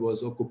void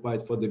was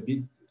occupied for the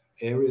big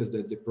areas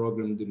that the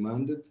program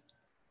demanded.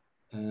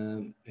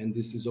 And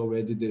this is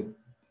already the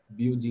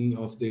building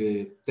of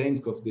the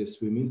tank of the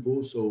swimming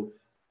pool. So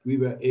we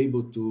were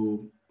able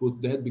to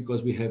put that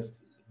because we have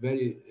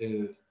very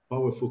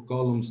powerful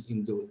columns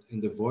in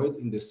the void,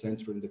 in the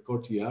center, in the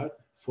courtyard,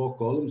 4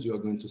 columns you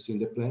are going to see in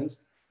the plans,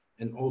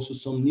 and also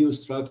some new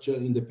structure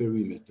in the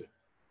perimeter.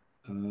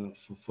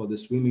 For the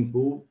swimming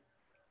pool,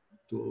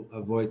 to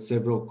avoid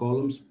several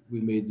columns,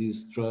 we made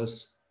this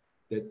truss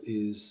that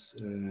is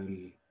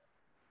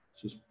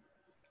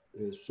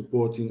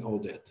supporting all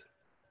that.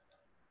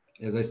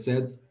 As I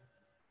said,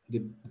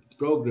 the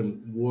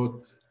program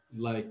worked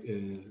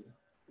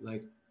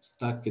like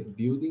stacked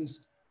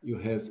buildings. You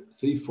have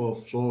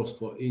 3-4 floors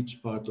for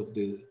each part of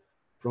the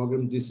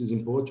program. This is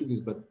in Portuguese,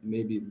 but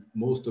maybe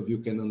most of you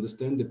can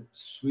understand. The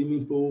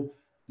swimming pool,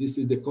 this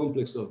is the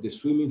complex of the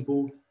swimming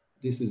pool.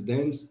 This is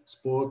dance,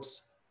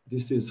 sports.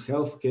 This is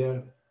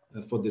healthcare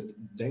for the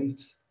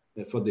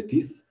for the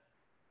teeth.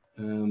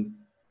 And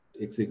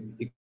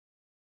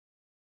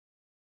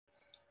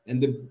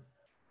the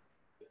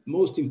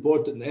most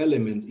important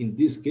element in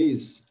this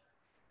case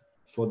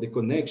for the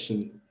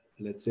connection,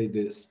 let's say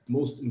the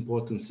most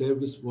important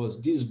service,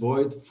 was this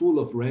void full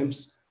of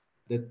ramps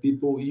that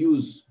people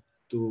use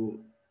to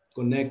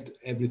connect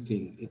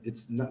everything.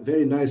 It's not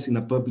very nice in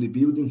a public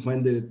building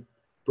when the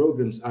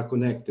programs are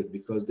connected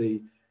because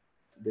they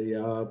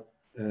are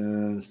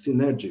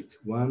synergic.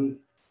 One,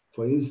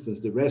 for instance,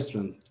 the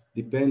restaurant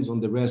depends on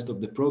the rest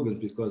of the program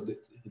because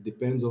it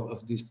depends on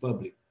of this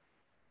public.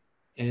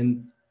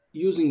 And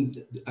using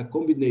a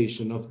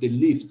combination of the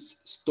lifts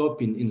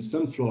stopping in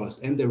some floors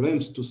and the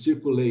ramps to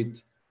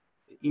circulate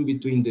in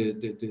between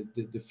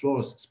the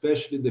floors,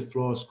 especially the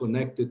floors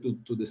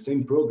connected to the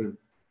same program,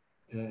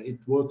 it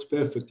works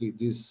perfectly,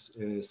 this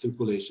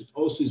circulation.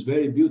 Also, it's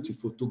very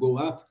beautiful to go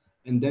up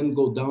and then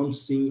go down,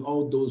 seeing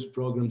all those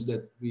programs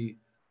that we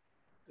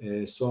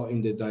saw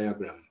in the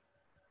diagram.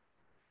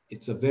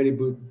 It's a very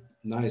good,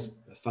 nice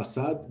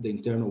facade, the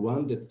internal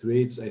one, that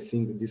creates, I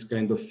think, this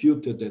kind of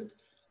filter that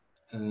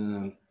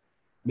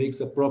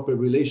makes a proper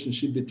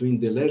relationship between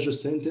the leisure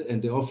center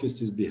and the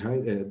offices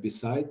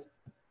beside.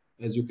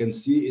 As you can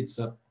see, it's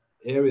an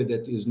area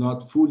that is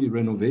not fully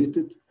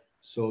renovated.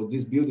 So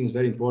this building is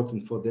very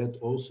important for that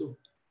also.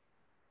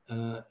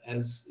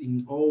 As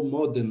in all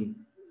modern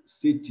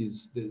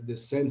cities, the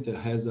center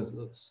has a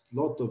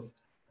lot of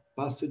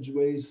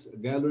passageways,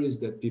 galleries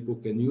that people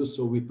can use.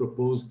 So we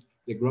proposed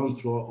the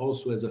ground floor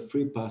also as a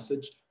free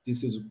passage.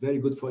 This is very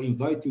good for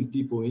inviting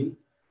people in.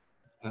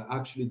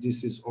 Actually,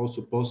 this is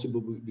also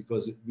possible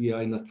because we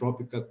are in a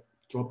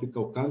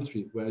tropical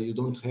country where you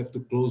don't have to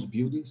close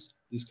buildings.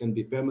 This can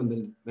be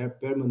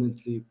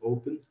permanently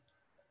open.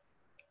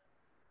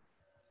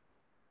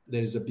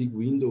 There is a big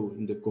window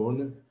in the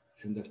corner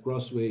and a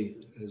crossway,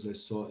 as I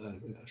saw, a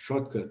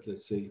shortcut,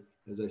 let's say,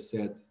 as I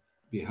said,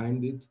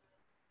 behind it.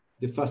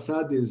 The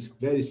facade is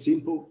very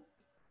simple,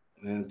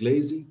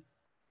 glazing.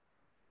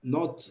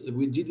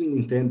 We didn't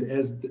intend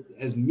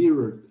as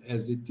mirrored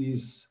as it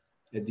is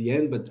at the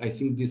end, but I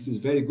think this is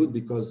very good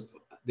because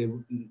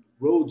the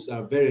roads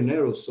are very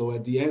narrow. So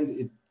at the end,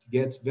 it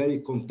gets very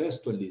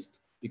contextualist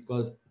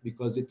because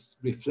it's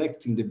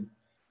reflecting the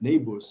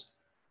neighbors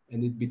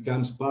and it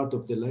becomes part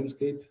of the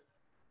landscape.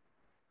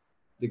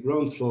 The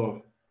ground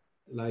floor,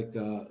 like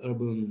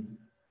urban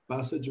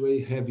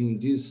passageway, having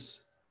this,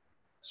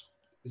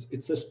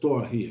 it's a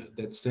store here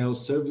that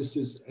sells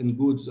services and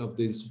goods of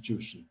the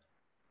institution.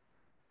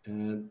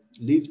 And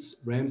lifts,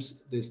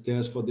 ramps, the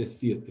stairs for the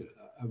theater.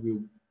 I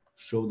will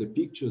show the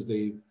pictures.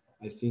 They,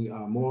 I think,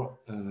 are more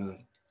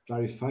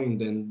clarifying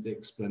than the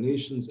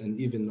explanations and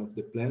even of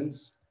the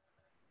plans.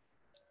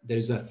 There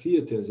is a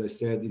theater, as I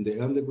said, in the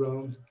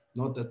underground,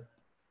 not a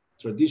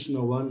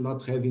traditional one,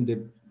 not having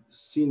the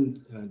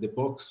scene, the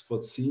box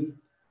for scene,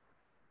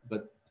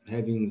 but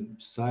having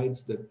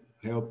sides that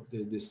help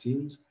the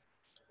scenes.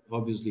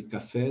 Obviously,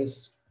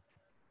 cafes,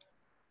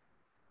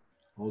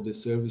 all the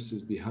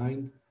services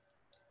behind.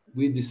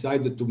 We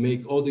decided to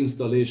make all the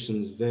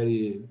installations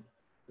very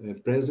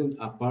present,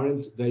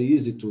 apparent, very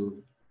easy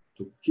to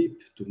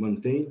keep, to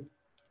maintain.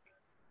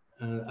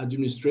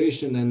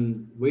 Administration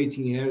and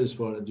waiting areas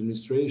for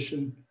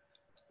administration,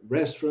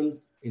 restaurant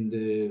in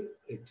the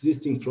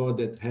existing floor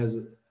that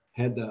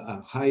had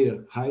a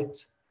higher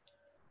height.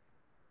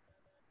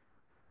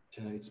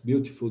 It's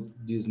beautiful,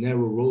 this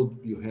narrow road.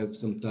 You have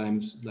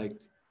sometimes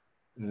like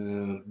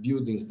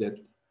buildings that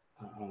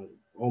are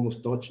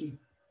almost touching.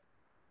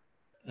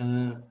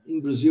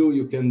 In Brazil,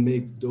 you can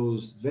make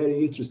those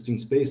very interesting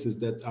spaces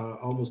that are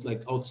almost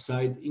like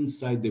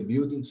inside the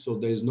building. So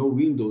there's no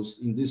windows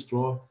in this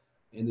floor,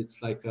 and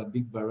it's like a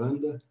big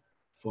veranda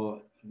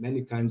for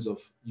many kinds of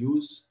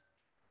use.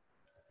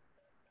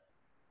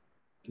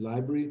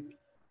 Library.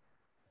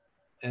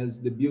 As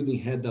the building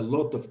had a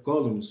lot of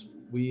columns,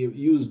 we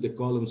used the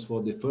columns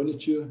for the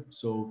furniture.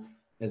 So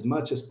as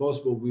much as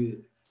possible, we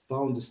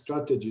found the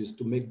strategies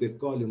to make the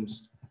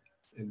columns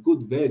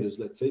good values,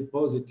 let's say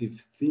positive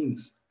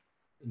things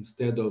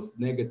instead of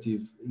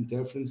negative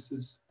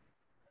interferences.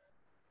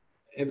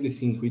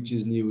 Everything which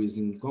is new is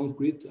in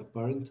concrete,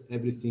 apparent.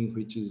 Everything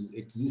which is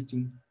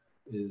existing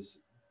is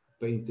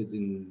painted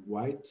in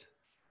white.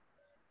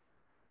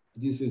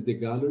 This is the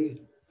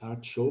gallery,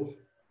 art show,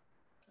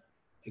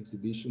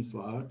 exhibition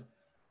for art.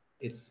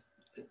 It's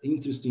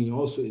interesting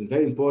also and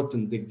very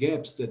important, the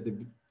gaps that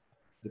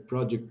the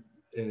project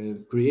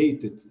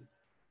created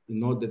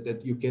in order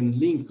that you can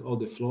link all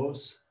the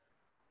floors,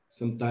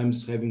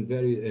 sometimes having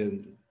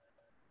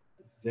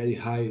very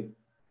high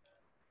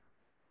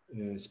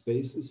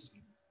spaces,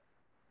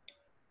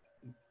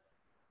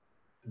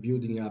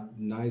 building up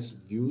nice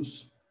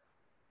views.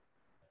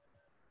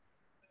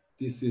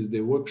 This is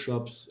the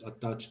workshops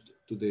attached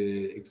to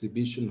the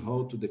exhibition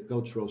hall, to the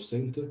cultural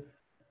center.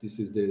 This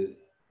is the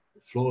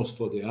floors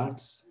for the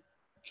arts,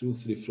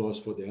 2-3 floors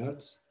for the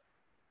arts.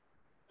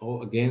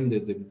 Or again,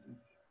 the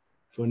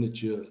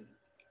furniture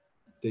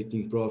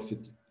taking profit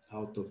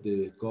out of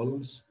the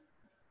columns.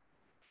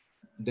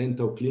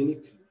 Dental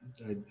clinic,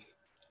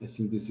 I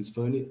think this is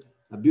funny.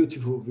 A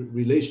beautiful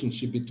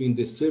relationship between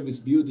the service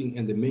building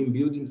and the main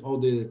building. All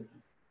the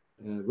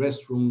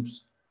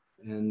restrooms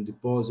and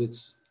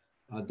deposits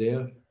are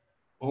there.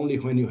 Only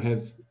when you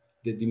have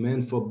the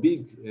demand for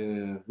big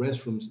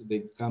restrooms,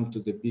 they come to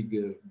the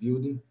big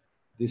building.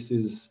 This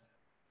is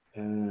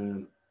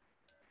the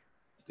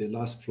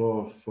last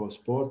floor for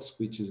sports,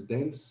 which is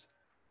dense.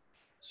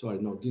 Sorry,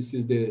 no, this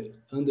is the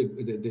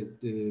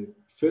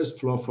first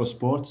floor for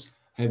sports,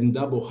 having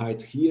double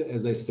height here.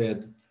 As I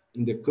said,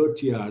 in the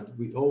courtyard,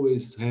 we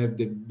always have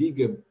the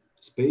bigger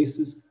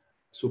spaces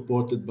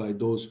supported by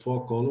those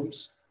 4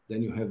 columns.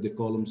 Then you have the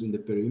columns in the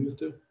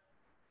perimeter.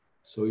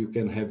 So you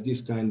can have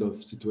this kind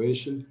of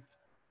situation.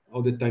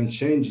 All the time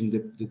changing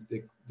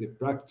the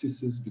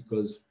practices,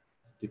 because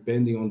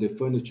depending on the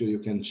furniture, you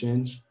can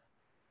change.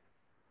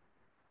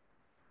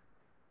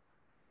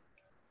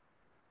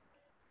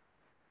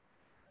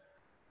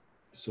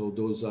 So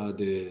those are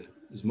the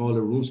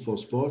smaller rooms for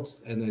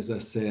sports. And as I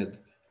said,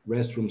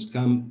 restrooms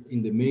come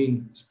in the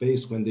main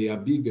space when they are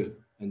bigger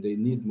and they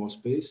need more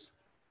space.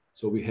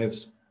 So we have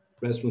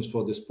restrooms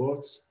for the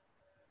sports.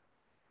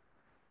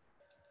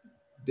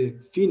 The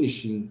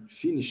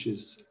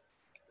finishes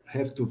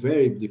have to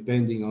vary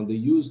depending on the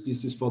use.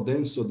 This is for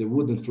them, so the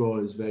wooden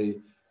floor is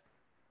very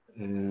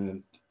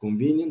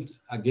convenient.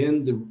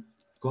 Again, the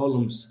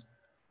columns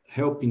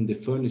helping the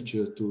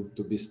furniture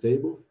to be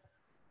stable.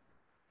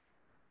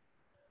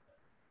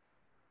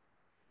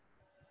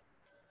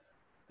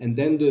 And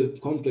then the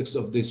complex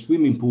of the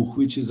swimming pool,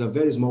 which is a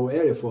very small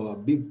area for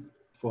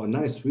a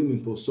nice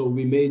swimming pool. So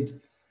we made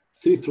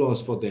 3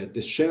 floors for that.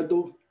 The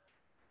shadow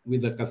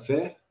with a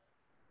cafe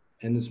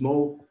and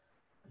small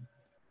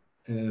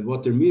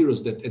water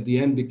mirrors that at the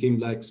end became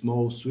like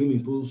small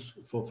swimming pools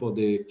for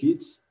the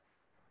kids.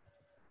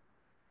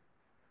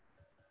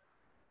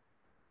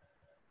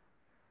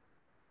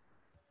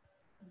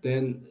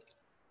 Then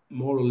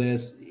more or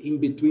less in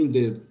between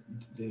the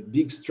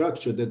big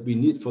structure that we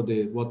need for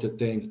the water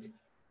tank,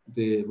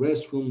 the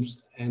restrooms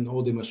and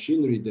all the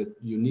machinery that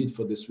you need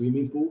for the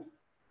swimming pool.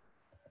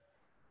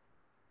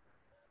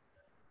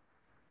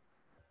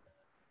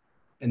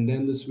 And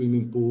then the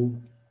swimming pool,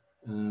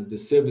 the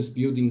service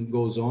building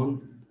goes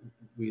on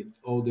with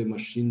all the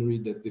machinery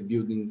that the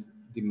building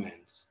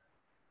demands.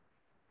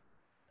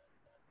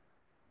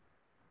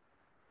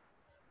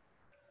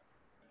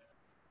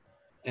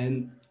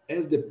 And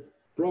as the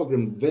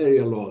program vary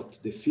a lot,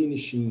 the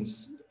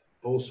finishings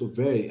also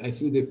vary. I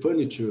think the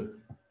furniture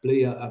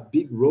play a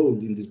big role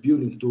in this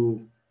building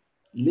to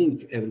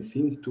link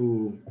everything,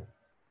 to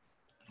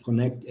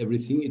connect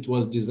everything. It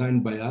was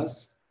designed by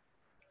us,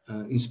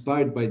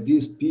 inspired by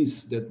this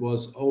piece that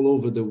was all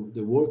over the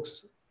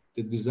works.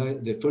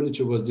 The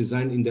furniture was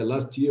designed in the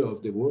last year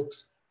of the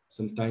works,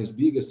 sometimes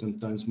bigger,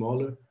 sometimes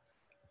smaller.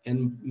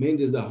 And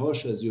Mendes da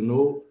Rocha, as you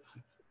know,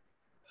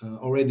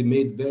 already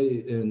made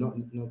very,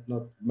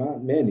 not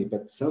many,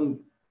 but some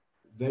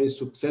very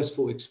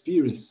successful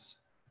experiences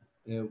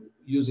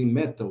using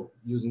metal,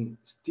 using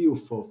steel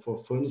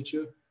for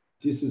furniture.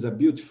 This is a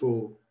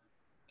beautiful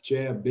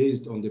chair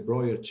based on the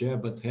Breuer chair,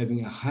 but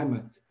having a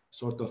hammock,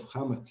 sort of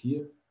hammock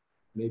here.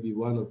 Maybe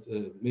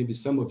maybe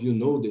some of you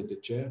know the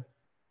chair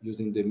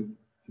using the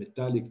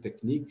metallic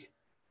technique.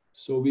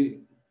 So we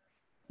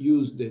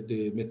use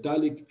the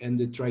metallic and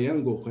the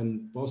triangle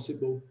when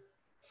possible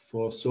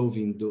for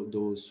solving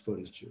those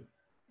furniture.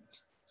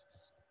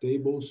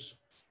 Tables,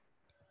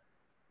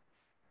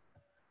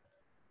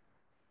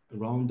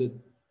 rounded,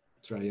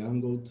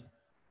 triangled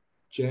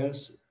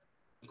chairs,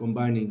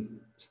 combining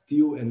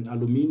steel and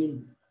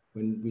aluminum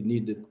when we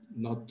needed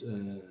not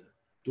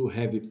too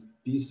heavy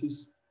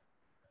pieces.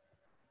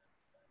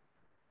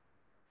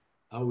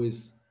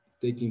 Always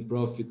taking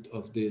profit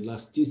of the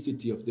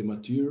elasticity of the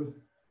material.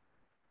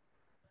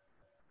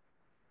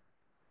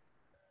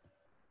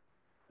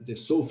 The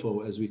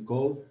sofa, as we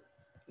call,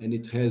 and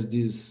it has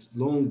this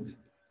long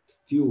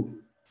steel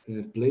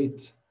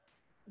plate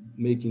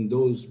making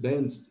those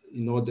bands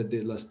in order the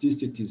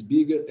elasticity is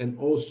bigger, and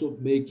also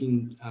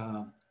making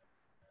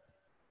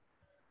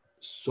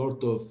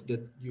sort of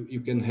that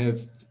you can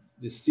have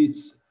the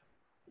seats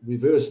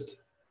reversed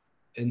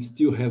and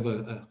still have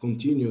a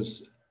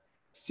continuous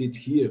seat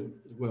here.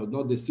 Well,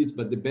 not the seat,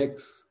 but the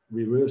backs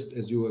reversed,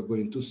 as you are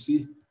going to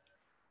see,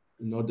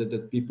 in order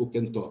that people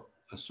can talk,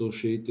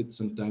 associated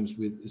sometimes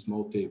with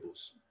small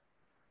tables.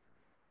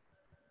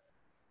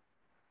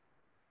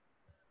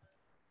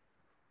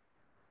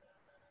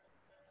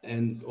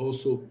 And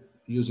also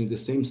using the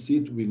same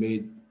seat, we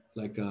made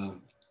like a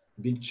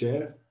big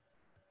chair.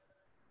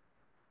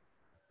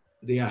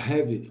 They are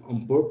heavy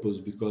on purpose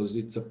because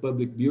it's a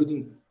public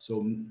building,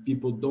 so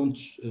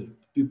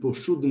people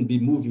shouldn't be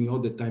moving all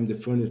the time the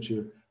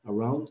furniture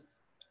around.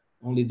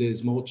 Only the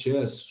small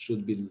chairs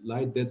should be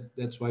light.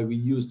 That's why we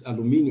used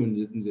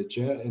aluminum in the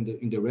chair, and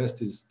in the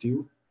rest is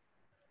steel.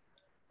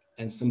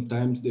 And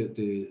sometimes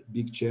the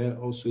big chair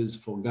also is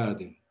for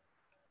garden,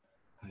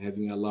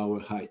 having a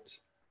lower height.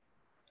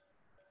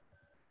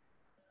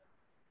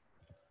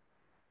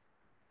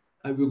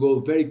 I will go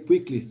very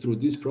quickly through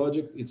this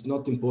project. It's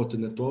not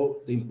important at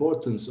all. The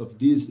importance of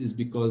this is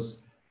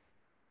because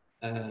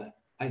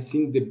I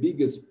think the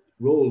biggest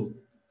role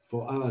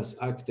for us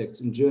architects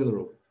in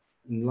general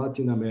in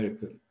Latin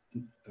America,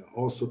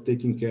 also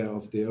taking care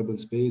of the urban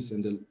space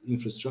and the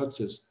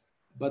infrastructures,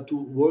 but to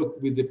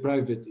work with the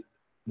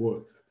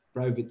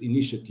private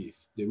initiative,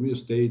 the real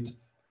estate,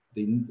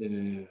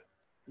 the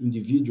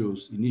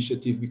individuals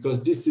initiative,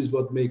 because this is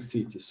what makes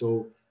cities.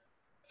 So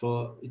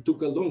it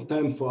took a long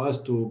time for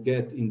us to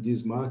get in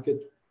this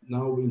market.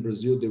 now in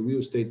Brazil, the real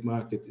estate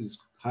market is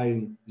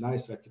hiring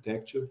nice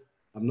architecture.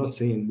 I'm not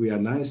saying we are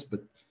nice,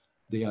 but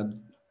they are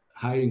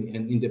hiring,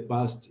 and in the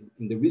past,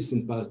 in the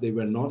recent past, they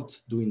were not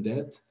doing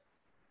that.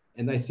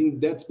 And I think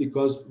that's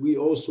because we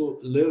also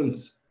learned,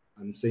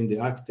 I'm saying the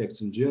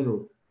architects in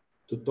general,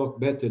 to talk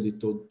betterly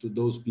to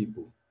those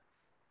people.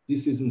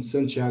 This is in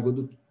Santiago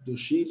do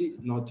Chile,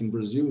 not in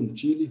Brazil, in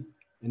Chile.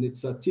 And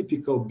it's a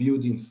typical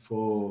building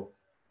for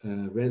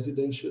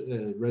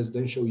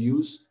residential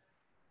use,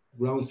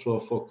 ground floor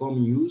for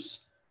common use,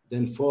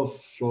 then four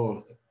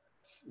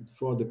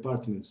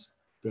departments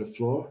per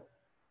floor.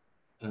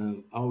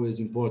 Always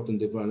important,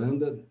 the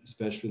veranda,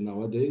 especially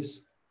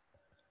nowadays.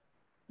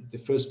 The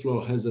first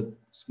floor has a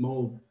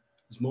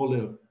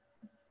smaller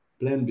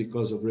plan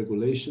because of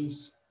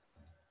regulations.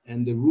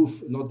 And the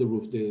roof, not the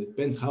roof, the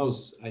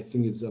penthouse, I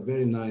think it's a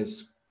very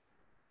nice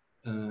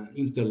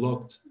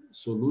interlocked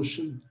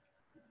solution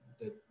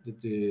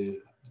that the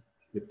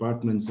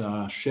departments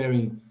are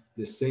sharing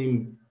the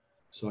same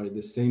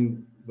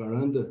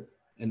veranda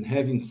and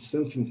having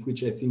something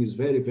which I think is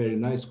very, very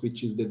nice,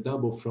 which is the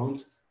double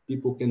front.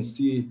 People can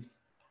see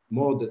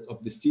more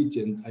of the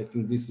city, and I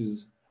think this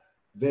is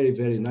very,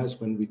 very nice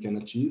when we can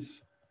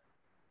achieve.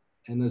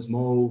 And a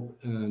small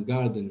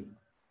garden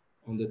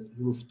on the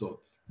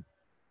rooftop.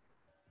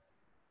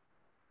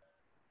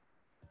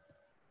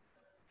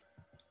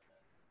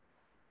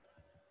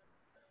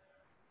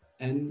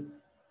 And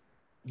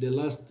the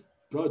last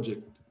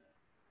project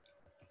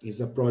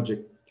is a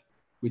project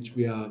which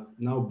we are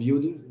now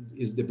building,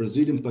 is the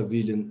Brazilian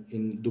Pavilion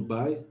in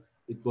Dubai.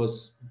 It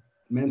was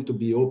meant to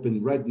be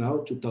open right now,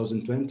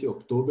 2020,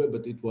 October,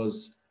 but it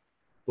was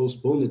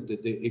postponed.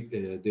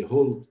 The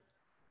whole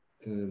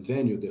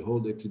venue, the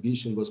whole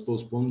exhibition was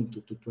postponed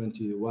to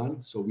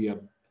 21. So we are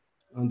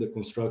under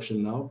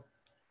construction now.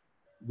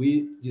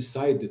 We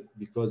decided,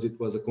 because it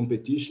was a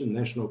competition,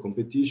 national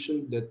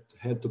competition, that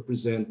had to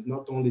present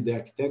not only the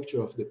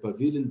architecture of the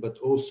pavilion, but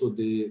also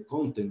the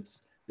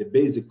contents, the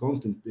basic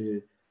content,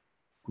 the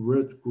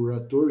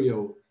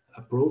curatorial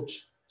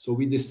approach. So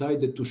we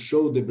decided to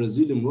show the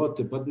Brazilian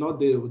water, but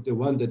not the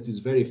one that is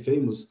very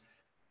famous,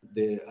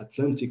 the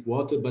Atlantic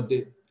water, but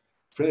the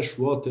fresh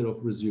water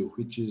of Brazil,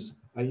 which is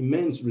an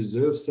immense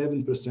reserve.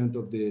 7%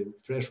 of the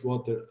fresh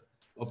water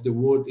of the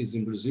world is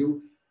in Brazil,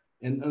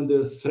 and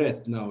under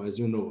threat now, as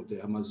you know,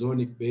 the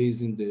Amazonic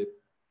basin,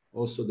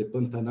 also the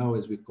Pantanal,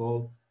 as we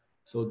call.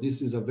 So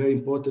this is a very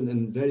important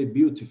and very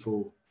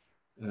beautiful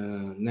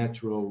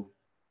natural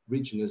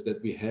richness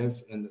that we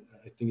have, and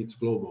I think it's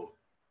global.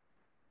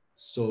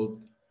 So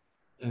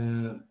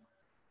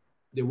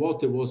the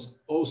water was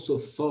also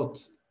thought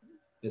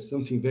as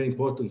something very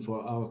important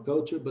for our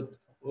culture, but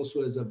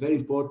also as a very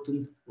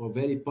important or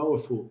very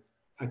powerful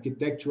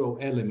architectural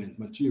element,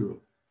 material,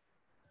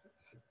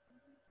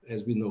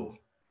 as we know,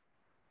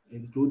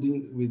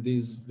 including with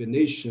this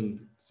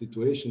Venetian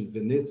situation,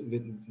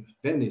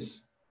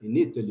 Venice in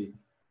Italy,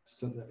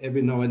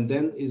 every now and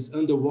then is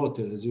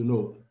underwater, as you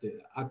know, the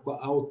acqua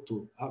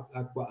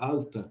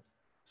alta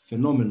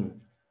phenomenon,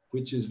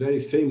 which is very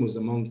famous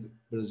among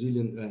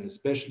Brazilian,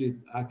 especially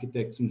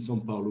architects in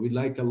São Paulo. We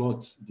like a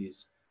lot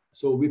this.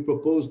 So we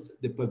proposed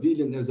the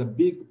pavilion as a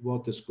big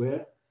water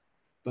square,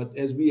 but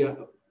as we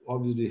are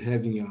obviously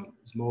having a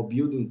small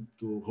building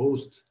to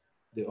host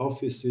the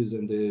offices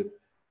and the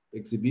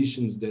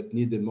exhibitions that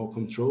needed more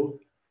control,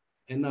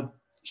 and a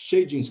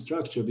shading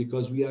structure,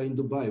 because we are in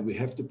Dubai, we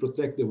have to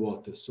protect the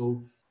water.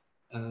 So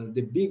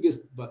the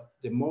biggest, but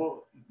the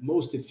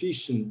most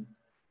efficient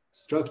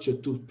structure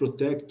to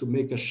protect, to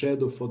make a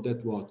shadow for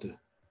that water,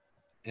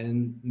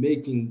 and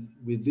making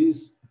with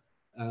this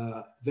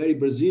very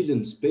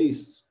Brazilian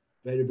space,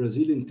 very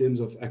Brazilian in terms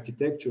of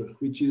architecture,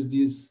 which is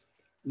this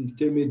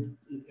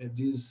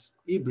this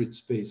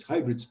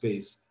hybrid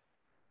space,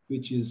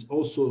 which is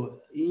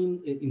also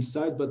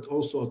inside, but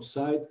also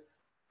outside.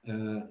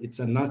 It's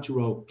a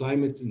natural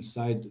climate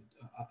inside,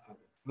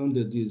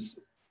 under this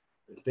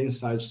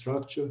tensile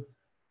structure.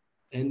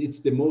 And it's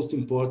the most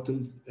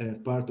important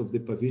part of the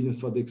pavilion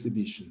for the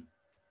exhibition.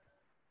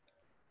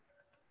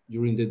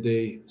 During the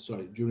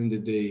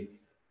day,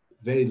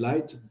 very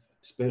light,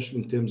 especially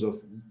in terms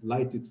of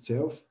light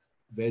itself,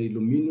 very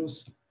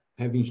luminous,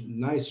 having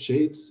nice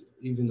shades,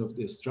 even of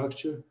the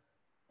structure.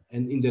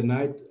 And in the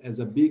night, as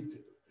a big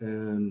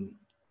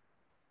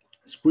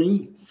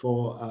screen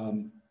for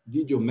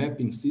video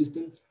mapping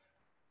system.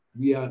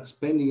 We are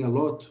spending a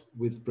lot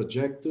with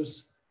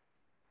projectors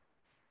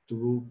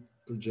to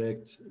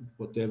project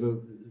whatever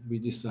we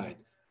decide.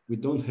 We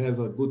don't have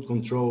a good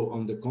control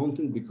on the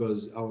content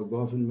because our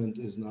government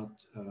is not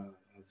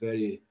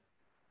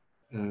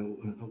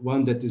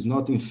one that is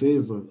not in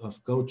favor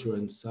of culture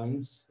and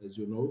science, as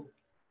you know,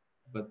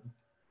 but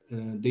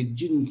they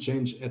didn't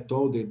change at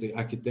all the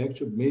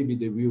architecture. Maybe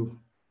they will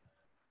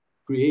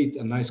create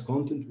a nice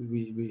content.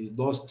 We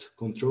lost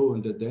control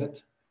under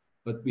that,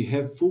 but we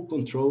have full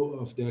control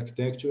of the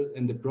architecture,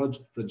 and the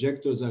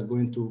projectors are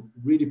going to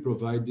really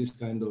provide this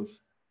kind of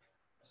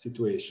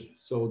situation.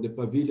 So the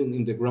pavilion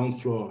in the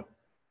ground floor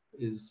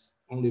is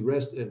only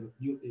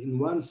in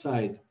one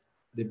side,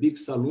 the big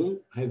saloon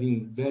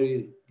having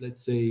very,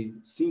 let's say,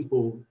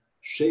 simple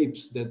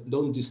shapes that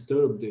don't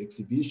disturb the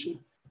exhibition,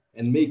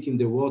 and making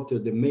the water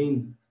the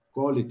main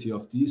quality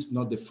of this,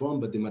 not the form,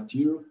 but the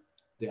material,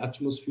 the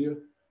atmosphere.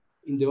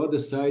 In the other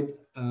side,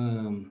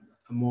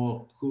 a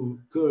more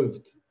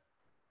curved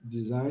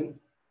design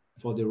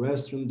for the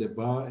restaurant, the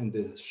bar, and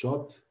the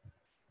shop.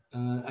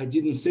 I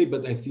didn't say,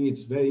 but I think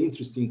it's very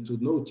interesting to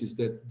notice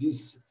that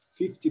this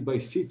 50 by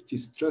 50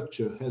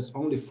 structure has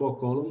only 4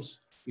 columns,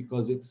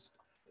 because it's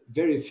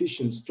very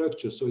efficient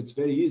structure. So it's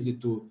very easy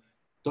to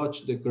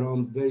touch the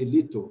ground very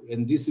little.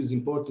 And this is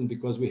important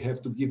because we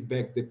have to give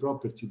back the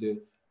property,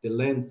 the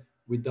land,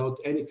 without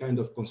any kind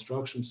of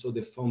construction. So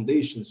the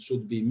foundations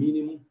should be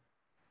minimum.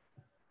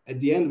 At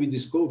the end, we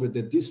discovered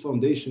that this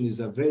foundation is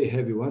a very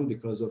heavy one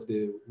because of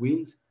the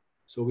wind.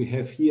 So we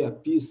have here a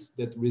piece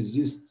that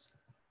resists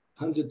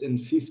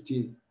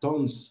 150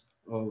 tons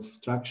of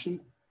traction.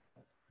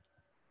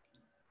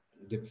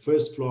 The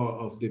first floor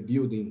of the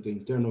building, the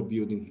internal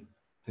building,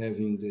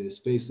 having the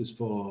spaces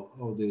for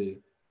all the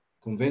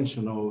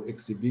conventional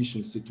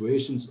exhibition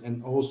situations,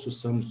 and also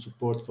some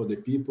support for the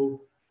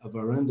people, a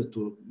veranda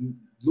to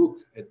look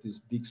at this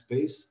big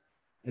space,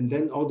 and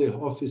then all the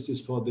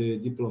offices for the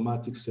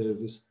diplomatic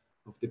service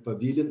of the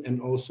pavilion,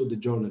 and also the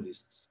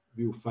journalists.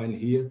 We will find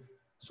here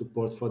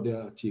support for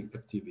their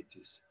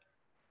activities.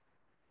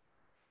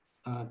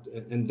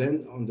 And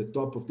then on the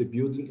top of the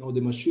building, all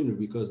the machinery,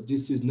 because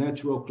this is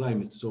natural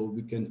climate. So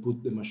we can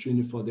put the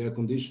machinery for the air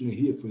conditioning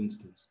here, for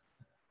instance.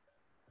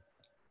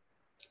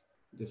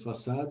 The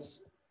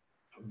facades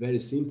are very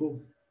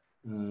simple.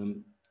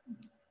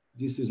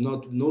 This is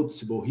not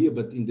noticeable here,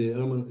 but in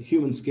the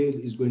human scale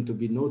is going to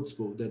be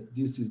noticeable that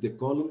this is the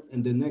column,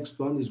 and the next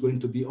one is going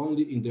to be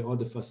only in the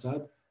other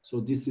facade. So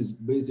this is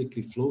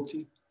basically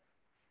floating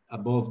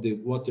above the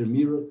water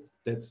mirror.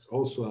 That's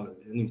also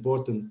an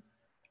important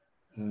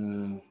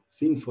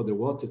thing for the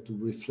water to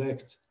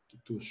reflect,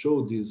 to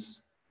show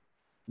this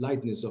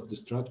lightness of the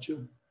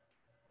structure.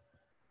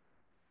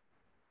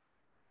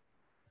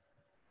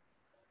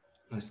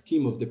 A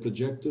scheme of the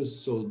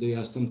projectors, so they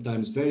are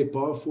sometimes very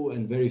powerful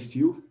and very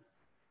few,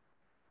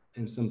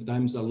 and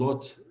sometimes a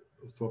lot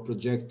for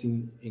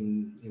projecting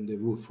in the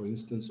roof, for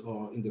instance,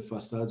 or in the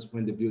facades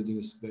when the building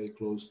is very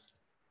close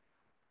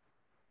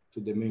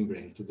to the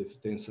membrane, to the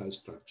tensile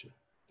structure,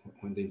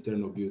 when the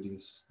internal building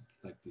is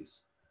like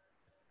this.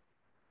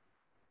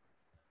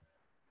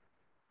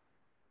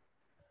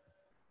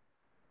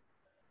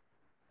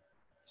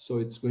 So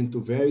it's going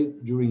to vary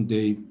during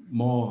the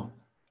more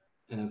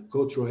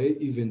cultural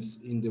events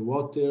in the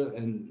water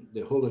and the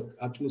whole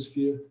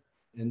atmosphere,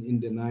 and in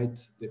the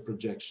night, the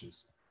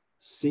projections,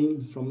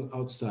 seen from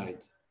outside,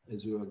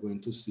 as you are going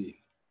to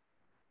see.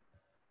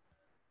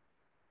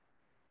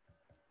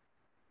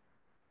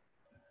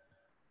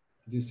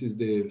 This is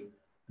the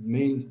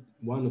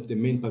one of the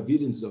main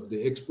pavilions of the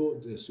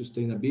Expo, the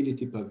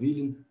sustainability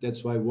pavilion.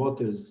 That's why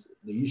water is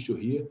the issue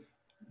here,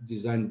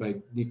 designed by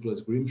Nicholas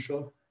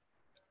Grimshaw.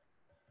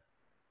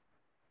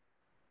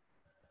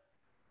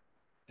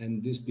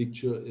 And this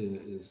picture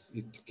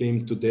it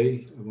came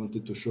today. I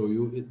wanted to show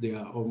you. They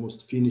are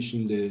almost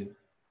finishing the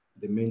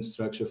main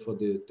structure for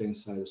the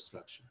tensile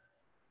structure.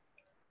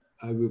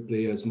 I will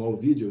play a small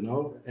video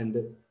now, and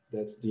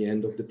that's the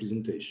end of the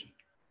presentation.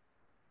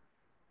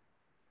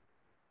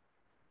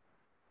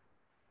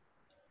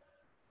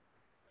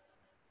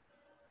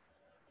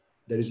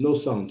 There is no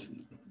sound.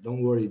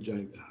 Don't worry,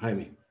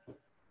 Jaime.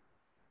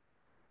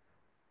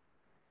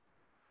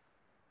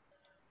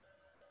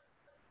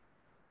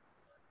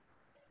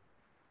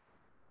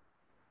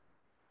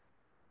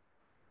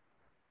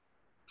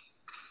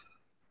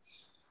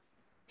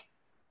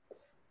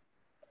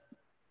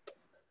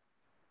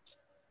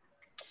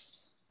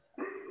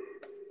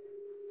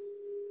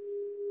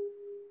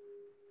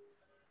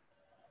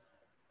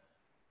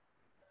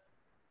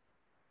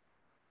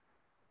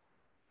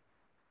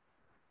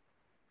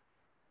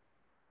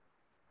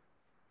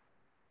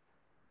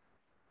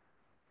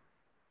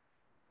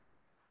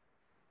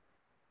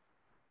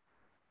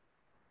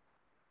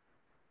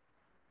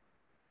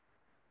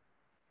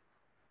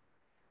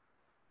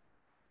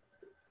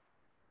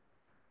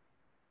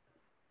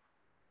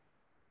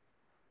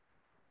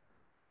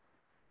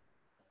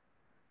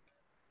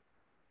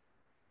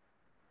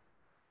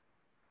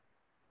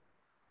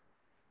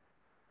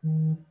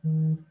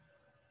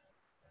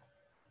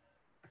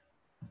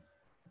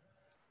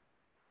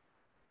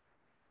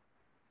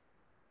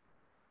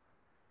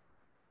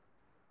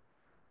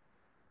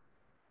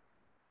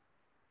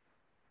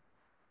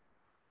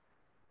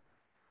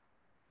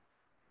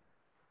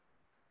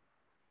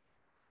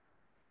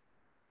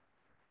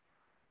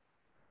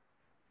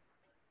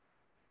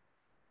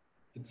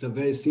 It's a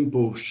very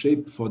simple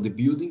shape for the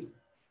building.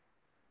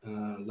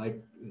 Like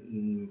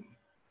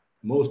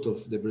most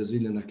of the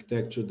Brazilian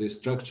architecture, the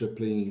structure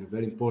playing a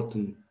very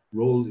important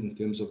role in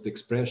terms of the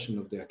expression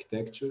of the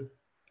architecture.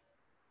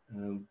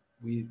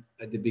 We,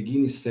 at the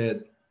beginning,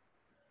 said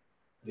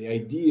the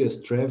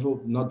ideas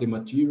travel, not the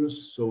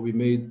materials. So we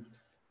made,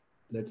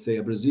 let's say,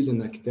 a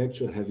Brazilian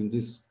architecture having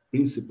this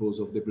principles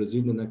of the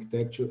Brazilian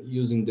architecture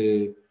using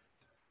the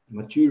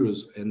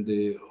materials and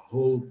the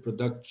whole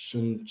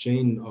production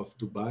chain of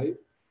Dubai.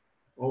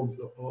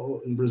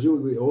 In Brazil,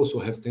 we also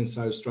have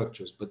tensile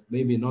structures, but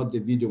maybe not the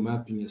video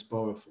mapping as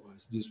powerful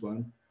as this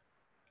one.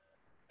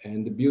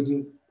 And the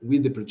building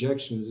with the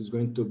projections is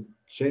going to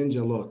change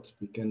a lot.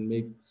 We can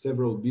make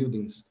several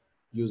buildings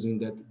using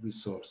that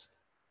resource.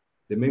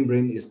 The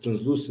membrane is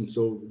translucent,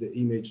 so the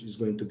image is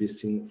going to be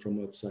seen from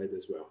outside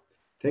as well.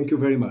 Thank you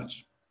very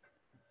much.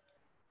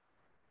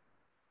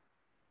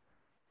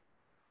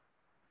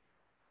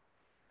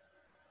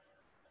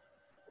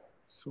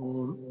 So,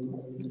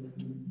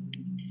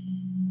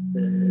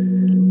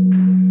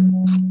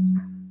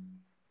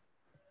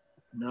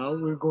 now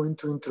we're going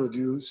to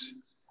introduce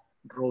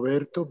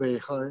Roberto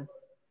Bejar,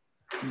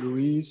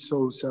 Luis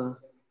Souza,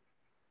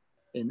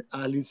 and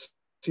Alice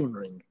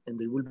Simmering, and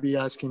they will be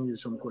asking you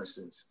some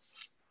questions.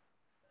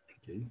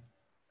 Okay.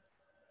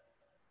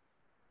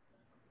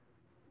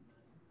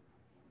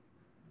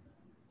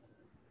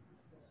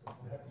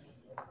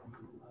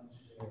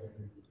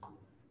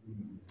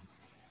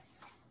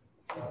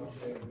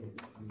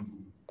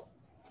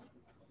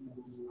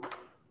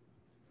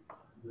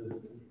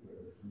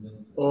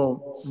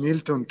 Oh,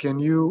 Milton, can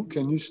you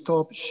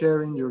stop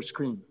sharing your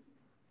screen?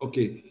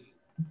 Okay.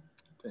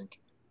 Thank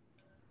you.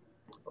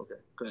 Okay,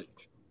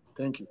 great.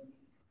 Thank you.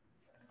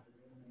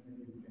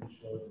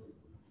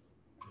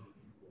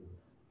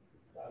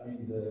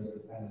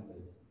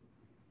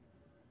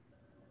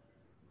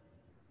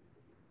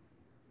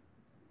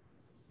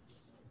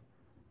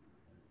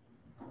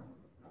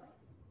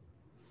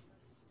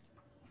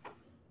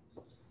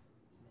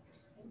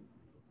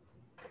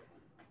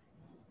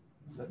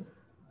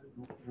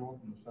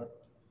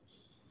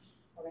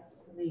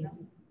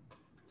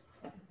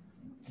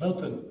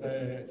 Milton,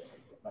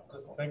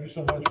 thank you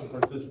so much for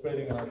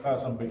participating in our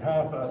class. On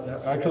behalf,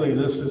 actually,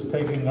 this is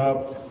taking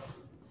up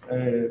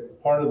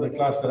part of the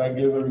class that I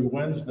give every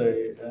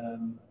Wednesday,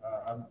 and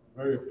I'm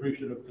very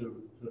appreciative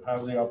to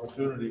have the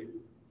opportunity.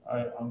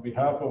 On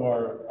behalf of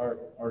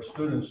our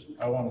students,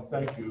 I want to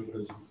thank you.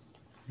 It's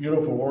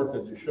beautiful work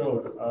that you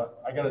showed.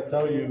 I got to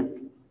tell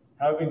you,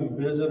 having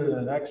visited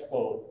an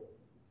expo,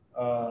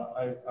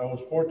 I was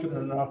fortunate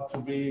enough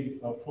to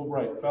be a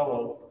Fulbright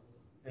Fellow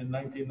in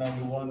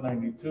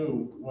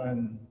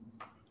 1991-92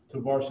 to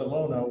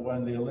Barcelona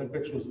when the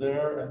Olympics was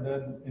there, and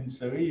then in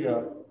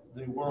Sevilla,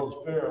 the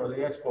World's Fair or the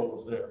Expo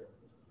was there.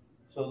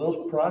 So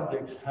those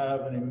projects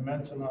have an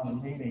immense amount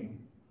of meaning.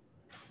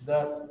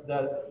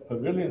 That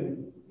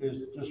pavilion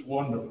is just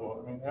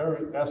wonderful. I mean,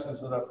 every essence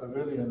of that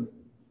pavilion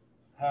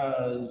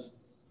has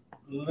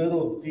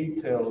little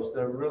details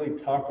that really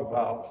talk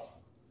about,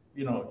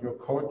 you know, your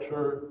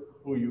culture,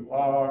 who you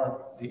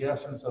are, the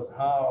essence of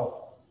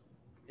how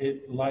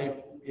life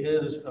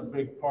is a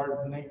big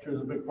part, nature is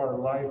a big part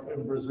of life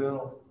in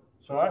Brazil.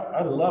 So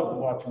I loved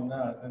watching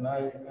that, and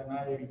I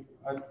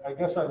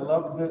guess I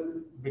loved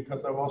it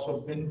because I've also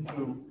been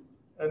to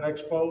an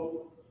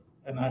expo,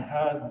 and I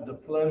had the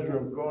pleasure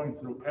of going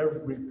through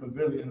every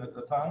pavilion at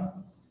the time,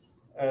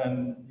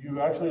 and you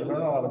actually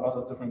learn a lot about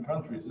the different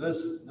countries.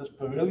 This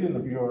pavilion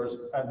of yours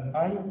at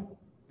night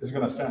is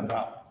going to stand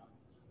out.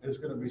 It's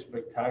going to be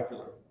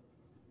spectacular.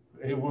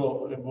 It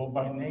will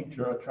by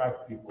nature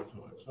attract people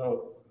to it.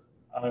 So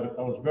I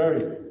was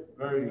very,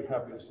 very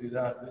happy to see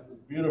that. It was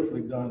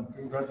beautifully done.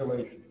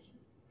 Congratulations.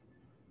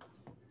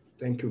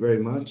 Thank you very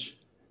much.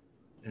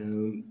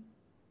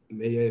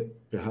 May I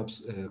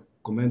perhaps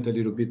comment a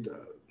little bit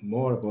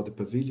more about the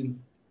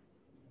pavilion?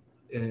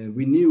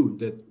 We knew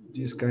that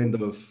this kind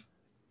of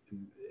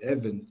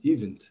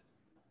event,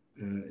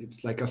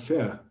 it's like a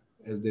fair,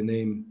 as the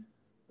name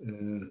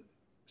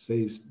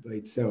says by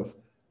itself.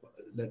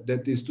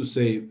 That is to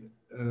say,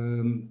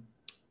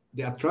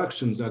 the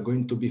attractions are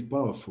going to be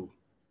powerful.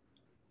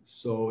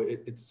 So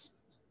it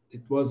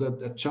was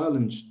a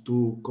challenge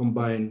to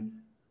combine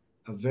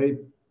a very,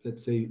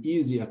 let's say,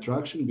 easy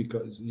attraction,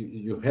 because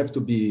you have to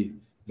be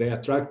very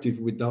attractive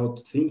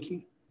without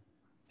thinking,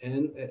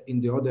 and in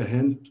the other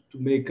hand, to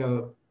make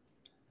a,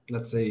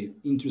 let's say,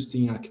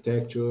 interesting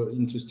architecture,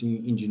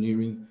 interesting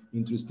engineering,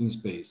 interesting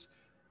space.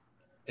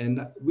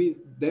 And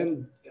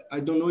then, I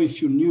don't know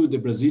if you knew the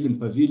Brazilian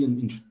pavilion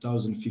in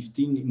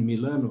 2015 in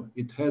Milano.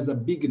 It has a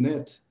big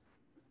net,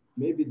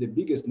 maybe the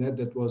biggest net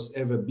that was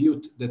ever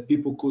built, that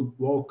people could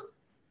walk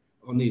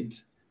on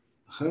it.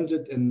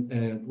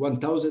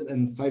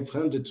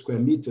 1,500 square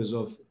meters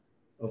of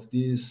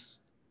this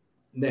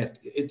net.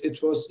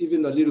 It was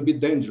even a little bit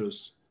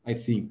dangerous, I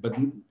think, but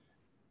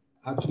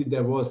actually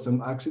there was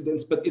some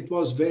accidents, but it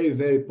was very,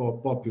 very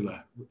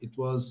popular. It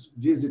was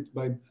visited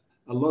by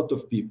a lot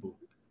of people.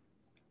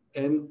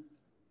 And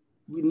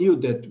we knew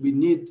that we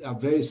need a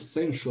very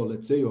sensual,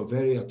 let's say, or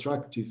very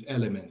attractive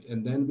element.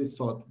 And then we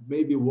thought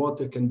maybe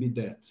water can be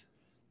that.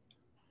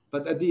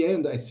 But at the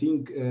end, I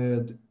think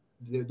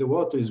the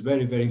water is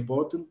very, very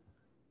important.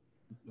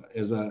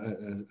 As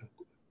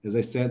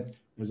I said,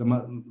 as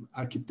an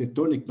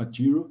architectonic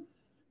material.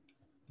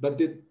 But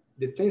the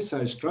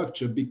tensile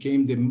structure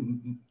became the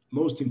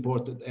most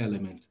important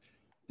element.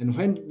 And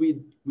when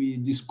we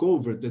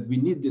discovered that we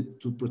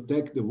needed to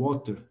protect the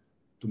water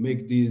to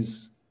make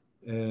this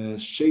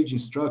shading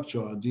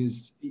structure,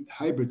 this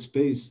hybrid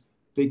space,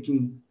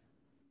 taking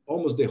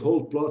almost the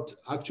whole plot,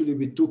 actually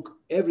we took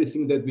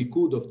everything that we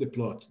could of the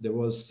plot. There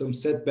was some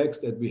setbacks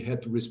that we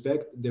had to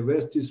respect. The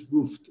rest is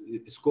roofed,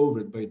 it's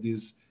covered by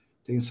this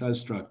tensile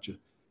structure.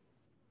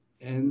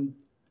 And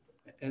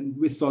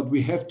we thought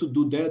we have to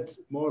do that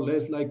more or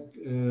less like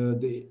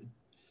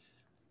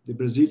the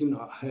Brazilians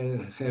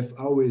have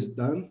always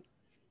done,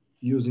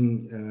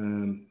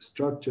 using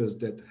structures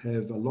that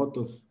have a lot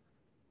of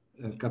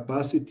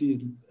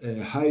capacity,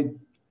 high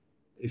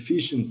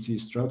efficiency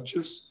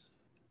structures,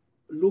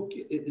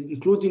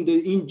 including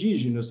the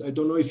indigenous. I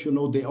don't know if you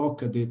know the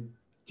oca, the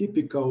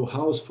typical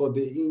house for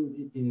the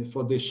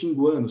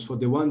Xinguanos, for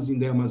the ones in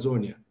the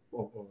Amazonia,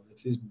 or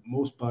at least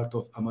most part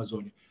of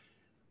Amazonia.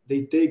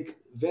 They take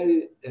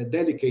very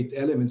delicate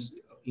elements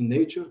in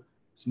nature,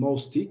 small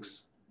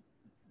sticks,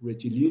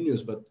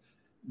 rectilineous, but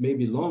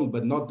maybe long,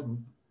 but not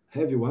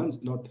heavy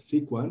ones, not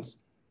thick ones,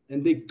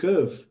 and they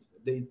curve,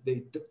 they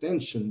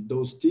tension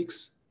those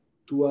sticks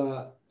to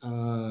a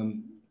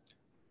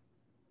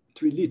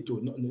 3 litho,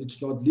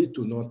 it's not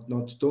litho,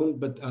 not stone,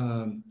 but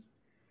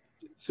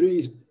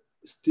 3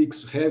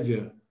 sticks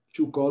heavier,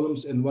 2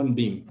 columns and 1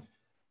 beam.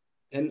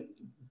 And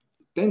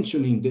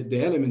tensioning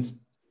the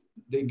elements,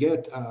 they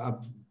get a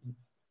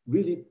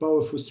really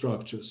powerful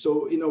structure.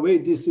 So in a way,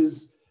 this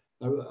is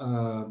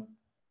an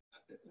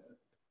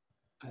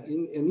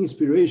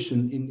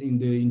inspiration in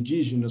the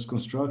indigenous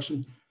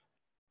construction.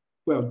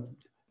 Well,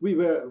 we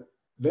were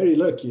very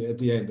lucky at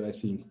the end, I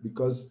think,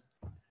 because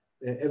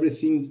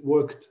everything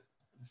worked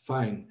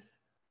fine.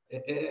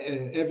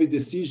 Every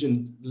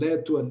decision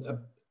led to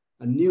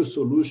a new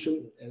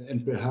solution,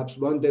 and perhaps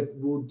one that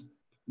would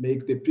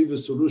make the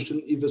previous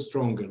solution even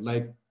stronger.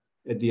 Like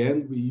at the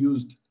end, we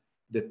used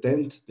the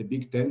tent, the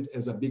big tent,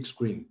 as a big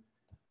screen.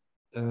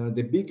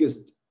 The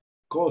biggest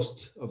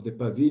cost of the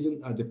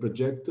pavilion are the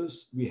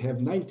projectors. We have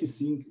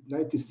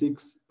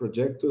 96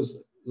 projectors,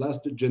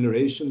 last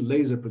generation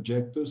laser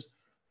projectors,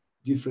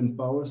 different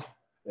powers,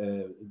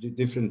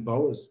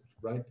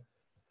 right?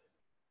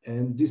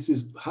 And this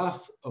is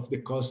half of the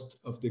cost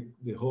of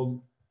the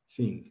whole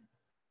thing.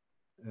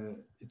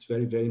 It's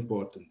very, very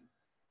important.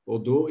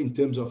 Although in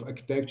terms of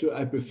architecture,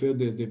 I prefer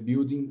the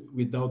building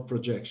without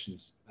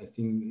projections. I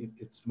think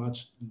it's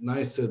much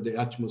nicer, the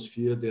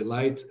atmosphere, the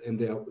light, and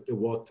the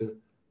water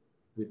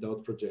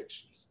without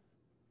projections.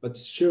 But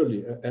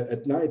surely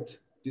at night,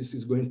 this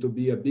is going to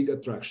be a big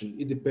attraction.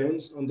 It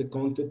depends on the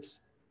contexts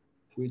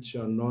which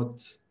are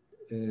not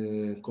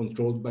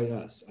controlled by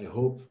us. I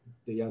hope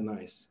they are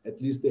nice. At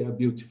least they are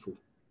beautiful.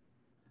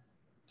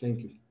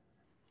 Thank you.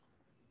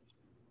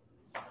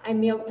 Hi,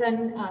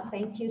 Milton.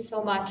 Thank you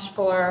so much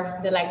for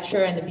the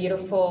lecture and the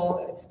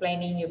beautiful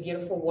explaining your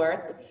beautiful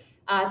work.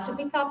 To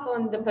pick up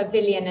on the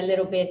pavilion a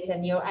little bit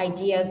and your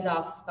ideas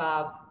of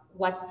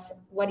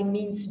what it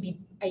means to be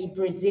a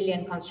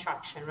Brazilian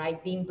construction,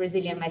 right? Being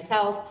Brazilian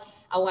myself,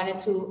 I wanted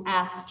to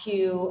ask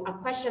you a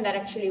question that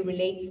actually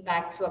relates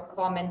back to a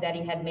comment that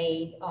you had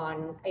made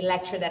on a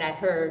lecture that I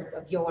heard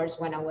of yours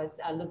when I was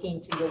looking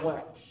into your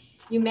work.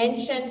 You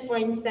mentioned, for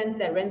instance,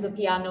 that Renzo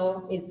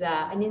Piano is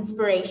an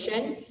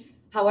inspiration.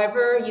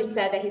 However, you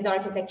said that his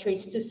architecture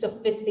is too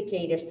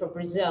sophisticated for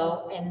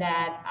Brazil and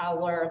that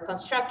our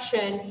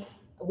construction,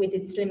 with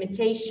its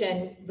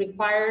limitation,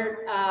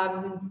 required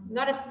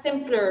not a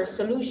simpler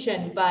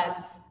solution,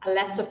 but a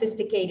less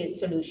sophisticated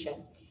solution.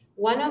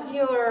 One of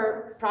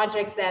your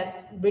projects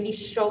that really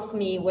shocked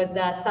me was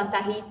the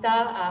Santa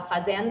Rita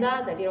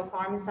Fazenda, the little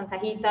farm in Santa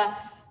Rita,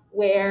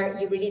 where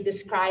you really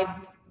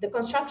described the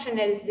construction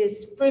as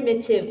this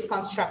primitive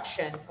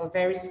construction, or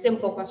very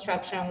simple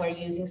construction. We're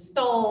using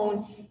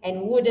stone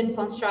and wooden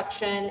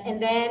construction.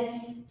 And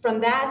then from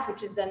that,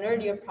 which is an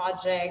earlier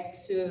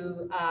project,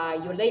 to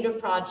your later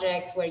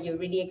projects where you're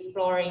really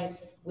exploring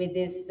with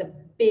this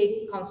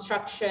big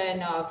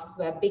construction of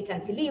big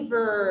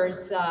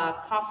cantilevers,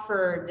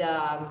 coffered,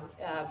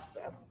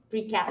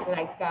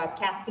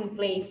 casting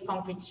place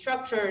concrete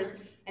structures,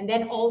 and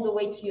then all the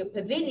way to your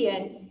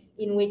pavilion,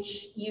 in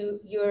which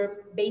you're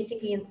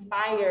basically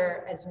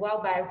inspired as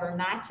well by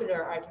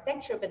vernacular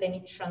architecture, but then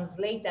you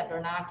translate that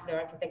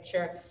vernacular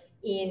architecture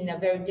in a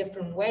very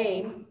different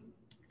way.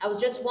 I was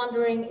just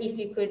wondering if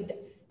you could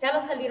tell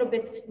us a little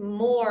bit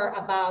more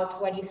about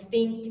what you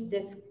think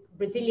this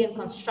Brazilian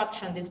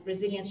construction, this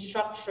Brazilian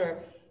structure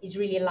is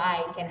really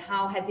like, and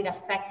how has it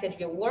affected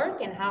your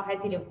work, and how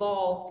has it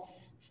evolved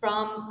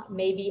from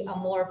maybe a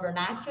more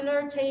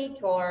vernacular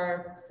take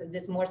or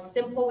this more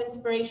simple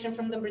inspiration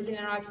from the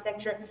Brazilian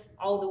architecture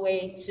all the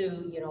way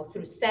to, you know,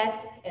 through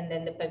CESC and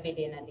then the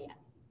pavilion at the end.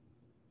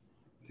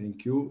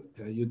 Thank you.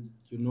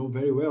 You know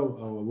very well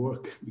our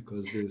work,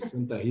 because the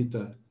Santa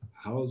Rita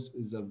house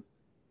is an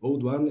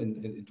old one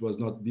and it was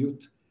not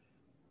built.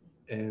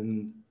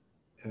 And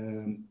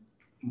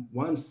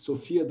once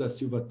Sofia da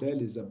Silva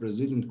Teles, a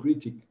Brazilian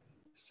critic,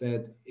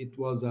 said it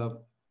was a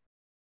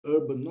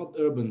urban, not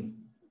urban,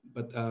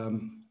 but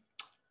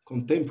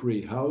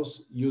contemporary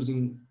house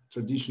using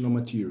traditional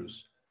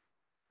materials.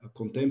 a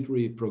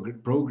contemporary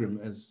program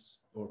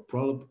or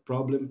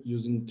problem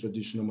using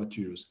traditional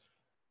materials.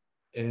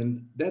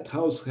 And that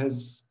house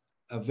has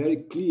a very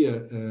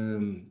clear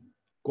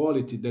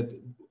quality that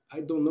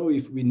I don't know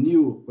if we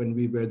knew when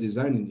we were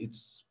designing.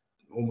 It's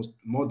almost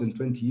more than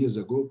 20 years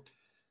ago,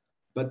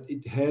 but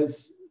it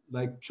has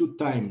like 2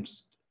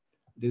 times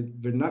the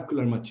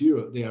vernacular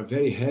material. They are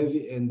very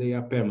heavy and they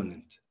are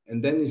permanent.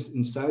 And then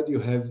inside you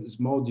have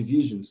small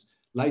divisions,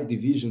 light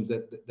divisions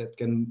that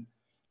can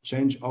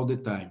change all the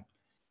time.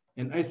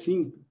 And I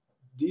think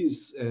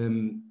this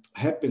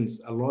happens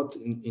a lot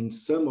in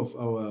some of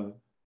our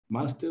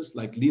masters,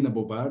 like Lina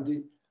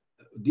Bobardi.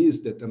 This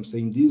that I'm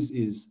saying, this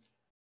is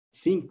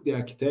think the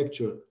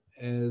architecture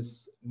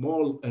as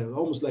more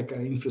almost like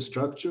an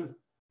infrastructure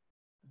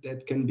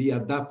that can be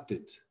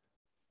adapted.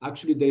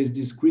 Actually, there is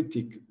this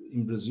critic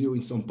in Brazil,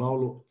 in São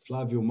Paulo,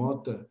 Flávio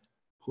Mota,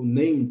 who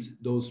named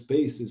those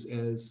spaces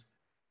as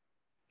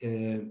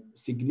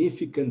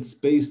significant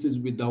spaces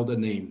without a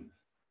name,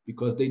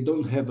 because they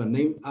don't have a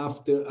name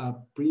after a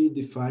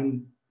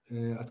predefined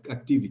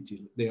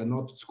activity. They are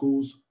not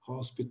schools,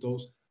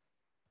 hospitals,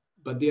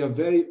 but they are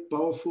very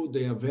powerful.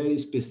 They are very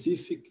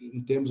specific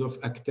in terms of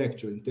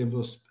architecture, in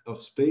terms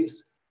of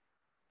space,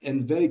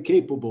 and very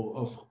capable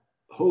of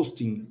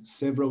hosting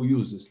several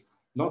uses.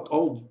 Not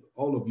all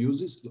of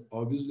uses,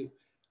 obviously.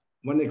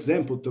 One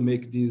example to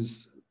make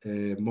this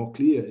more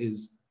clear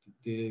is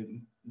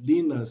the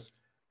Lina's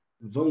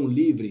Vão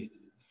Livre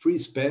free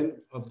span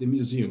of the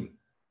museum.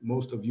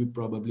 Most of you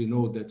probably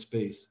know that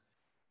space.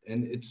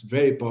 And it's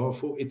very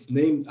powerful. It's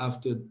named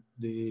after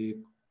the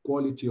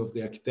quality of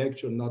the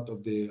architecture, not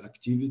of the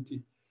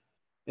activity.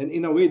 And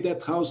in a way,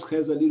 that house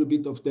has a little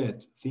bit of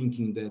that,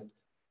 thinking that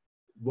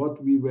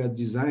what we were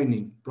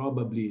designing,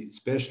 probably,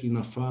 especially in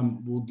a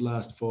farm, would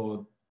last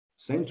for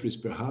centuries,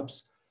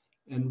 perhaps.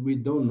 And we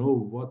don't know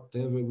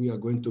whatever we are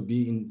going to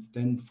be in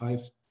 10,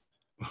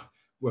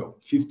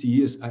 50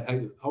 years.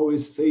 I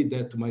always say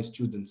that to my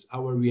students.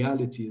 Our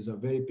reality is a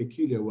very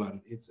peculiar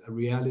one. It's a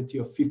reality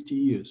of 50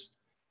 years.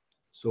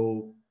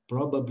 So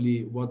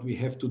probably what we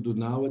have to do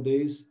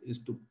nowadays is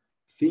to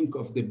think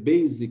of the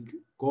basic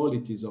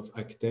qualities of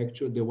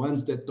architecture, the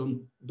ones that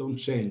don't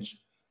change.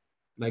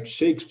 Like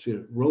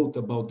Shakespeare wrote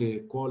about the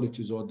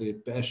qualities or the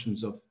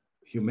passions of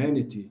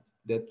humanity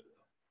that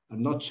are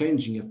not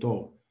changing at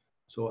all.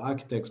 So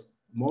architects,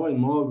 more and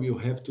more, will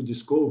have to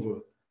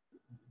discover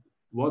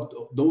what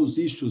those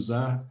issues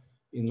are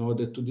in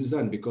order to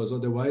design, because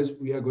otherwise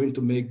we are going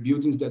to make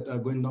buildings that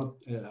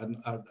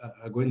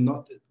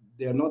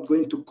they are not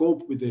going to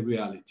cope with the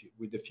reality,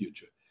 with the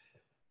future.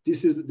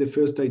 This is the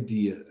first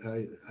idea.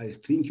 I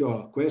think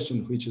your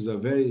question, which is a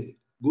very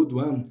good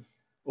one,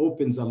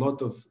 opens a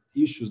lot of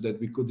issues that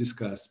we could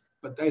discuss.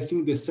 But I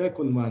think the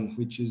second one,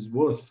 which is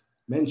worth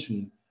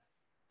mentioning,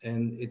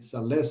 and it's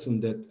a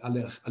lesson that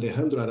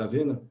Alejandro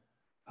Aravena,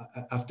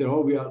 after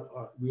all, we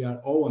are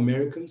all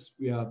Americans.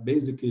 We are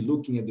basically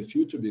looking at the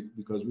future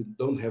because we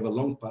don't have a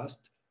long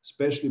past,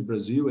 especially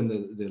Brazil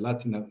and the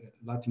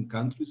Latin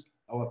countries.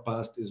 Our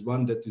past is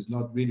one that is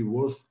not really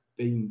worth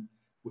paying.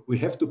 We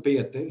have to pay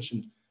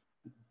attention,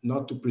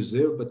 not to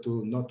preserve, but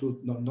not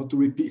to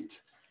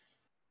repeat.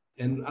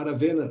 And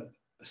Aravena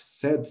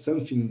said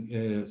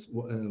something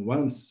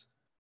once,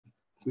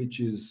 which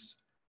is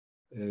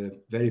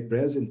very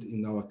present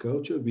in our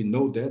culture. We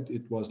know that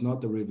it was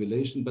not a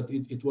revelation, but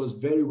it was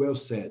very well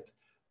said.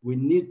 We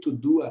need to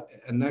do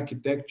an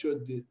architecture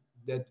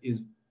that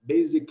is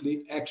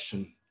basically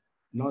action,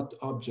 not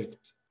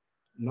object,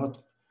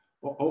 not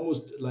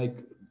almost like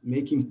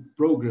making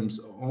programs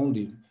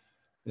only,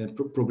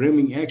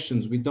 programming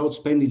actions without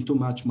spending too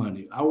much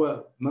money.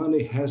 Our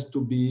money has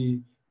to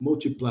be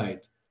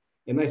multiplied.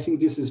 And I think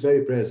this is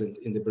very present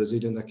in the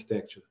Brazilian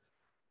architecture.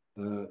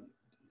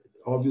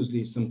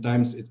 Obviously,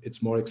 sometimes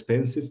it's more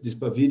expensive. This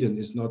pavilion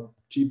is not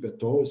cheap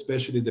at all,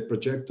 especially the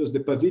projectors.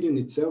 The pavilion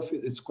itself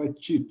is quite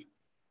cheap,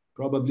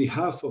 probably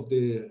half of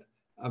the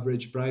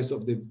average price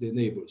of the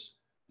neighbors.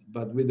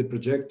 But with the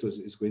projectors,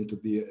 it's going to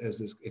be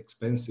as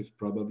expensive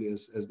probably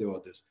as the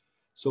others.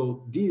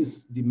 So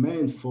this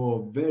demand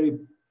for very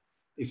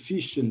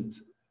efficient,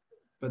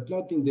 but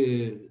not in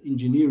the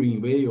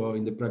engineering way or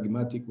in the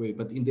pragmatic way,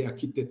 but in the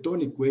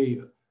architectonic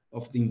way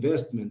of the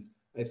investment,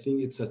 I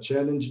think it's a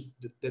challenge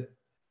that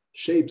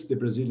shapes the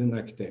Brazilian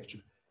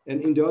architecture.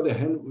 And in the other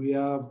hand, we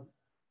are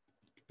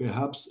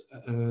perhaps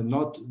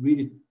not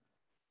really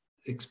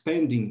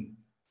expanding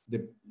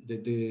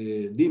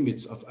the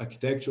limits of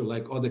architecture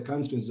like other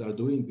countries are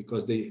doing,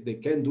 because they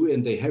can do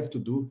and they have to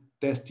do,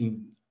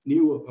 testing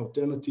new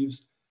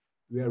alternatives.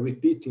 We are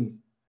repeating,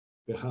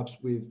 perhaps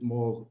with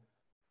more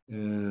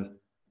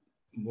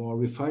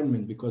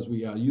refinement, because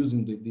we are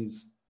using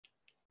this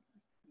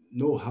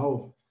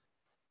know-how.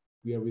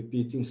 We are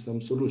repeating some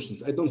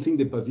solutions. I don't think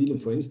the pavilion,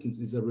 for instance,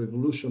 is a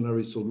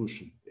revolutionary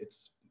solution.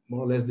 It's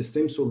more or less the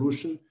same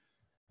solution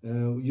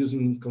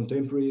using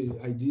contemporary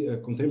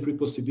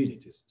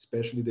possibilities,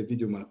 especially the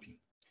video mapping.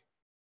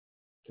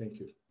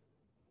 Thank you.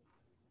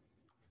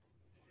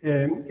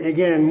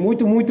 Again,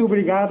 muito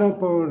obrigado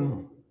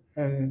por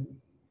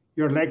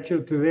your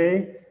lecture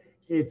today.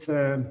 It's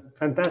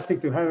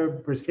fantastic to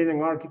have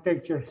Brazilian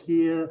architecture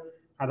here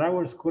at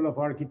our School of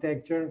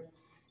Architecture.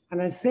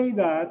 And I say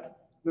that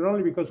not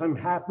only because I'm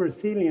half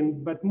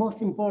Brazilian, but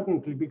most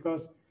importantly,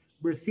 because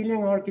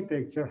Brazilian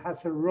architecture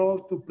has a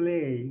role to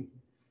play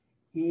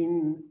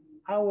in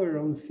our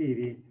own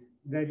city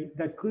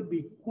that could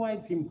be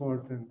quite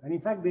important. And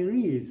in fact, there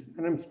is,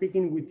 and I'm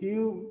speaking with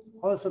you,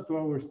 also to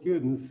our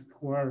students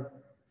who are,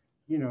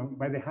 you know,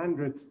 by the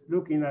hundreds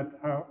looking at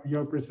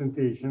your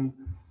presentation,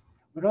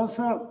 but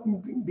also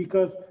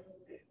because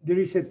there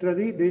is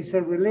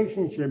a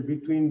relationship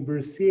between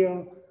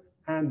Brazil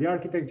and the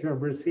architecture of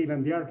Brazil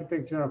and the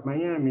architecture of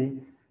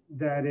Miami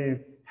that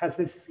has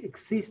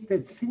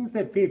existed since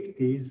the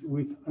 50s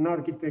with an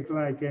architect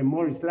like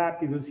Morris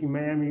Lapidus in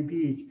Miami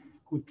Beach,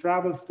 who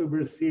travels to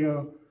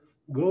Brazil,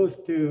 goes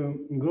to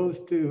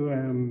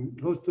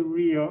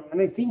Rio,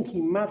 and I think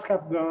he must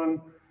have gone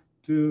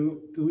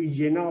to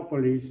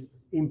Higienópolis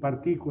in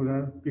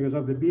particular because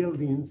of the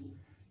buildings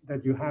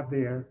that you have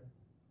there.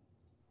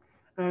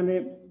 And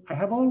I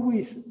have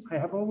always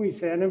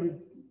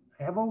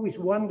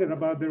wondered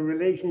about the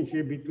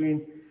relationship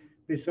between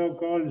the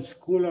so-called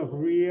School of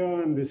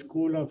Rio and the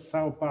School of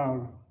Sao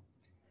Paulo.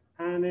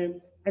 And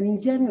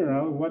in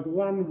general, what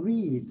one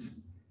reads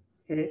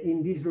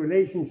in this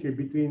relationship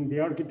between the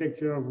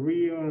architecture of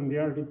Rio and the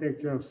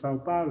architecture of Sao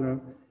Paulo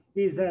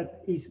is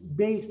that it's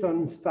based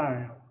on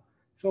style.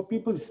 So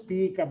people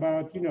speak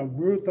about, you know,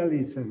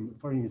 brutalism,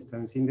 for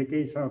instance, in the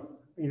case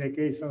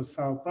of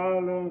Sao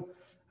Paulo,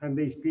 and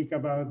they speak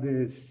about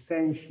the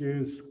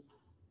sensuous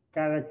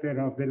character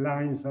of the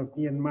lines of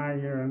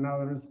Niemeyer and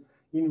others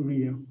in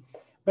Rio.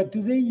 But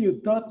today you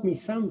taught me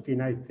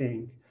something, I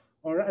think,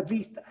 or at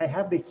least I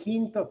have the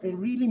hint of a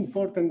really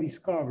important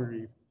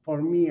discovery,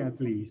 for me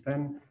at least,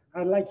 and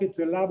I'd like you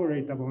to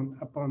elaborate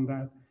upon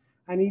that.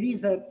 And it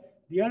is that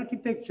the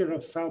architecture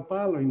of Sao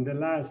Paulo in the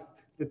last,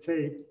 let's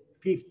say,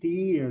 50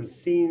 years,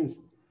 since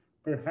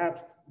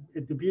perhaps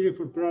the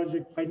beautiful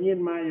project by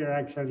Niemeyer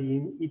actually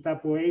in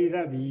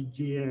Itapoeira,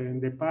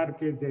 the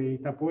Parque de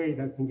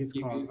Itapoeira, I think it's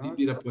called.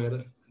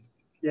 Ibirapuera.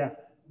 Yeah,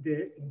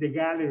 the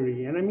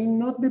gallery. And I mean,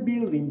 not the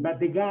building, but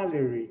the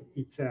gallery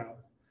itself.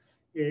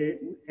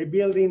 A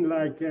building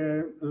like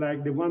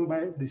the one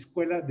by the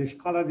Escola de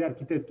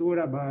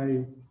Arquitectura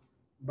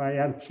by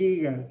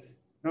Artigas,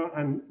 no?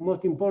 And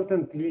most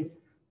importantly,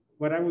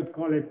 what I would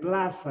call a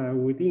plaza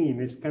within,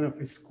 is kind of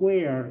a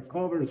square,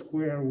 covered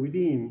square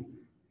within.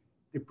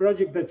 The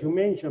project that you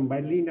mentioned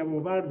by Lina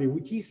Bobardi,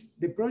 which is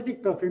the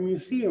project of a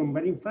museum,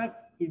 but in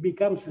fact, it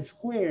becomes a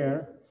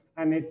square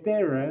and a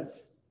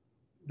terrace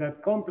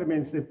that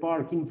complements the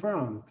park in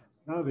front.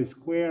 Now the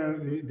square,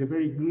 the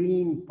very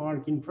green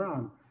park in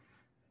front.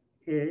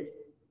 The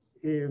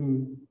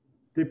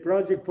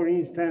project, for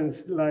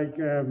instance, like,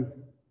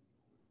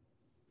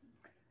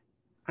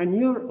 and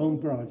your own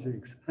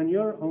projects,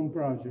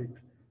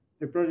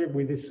 the project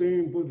with the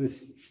swimming pool, the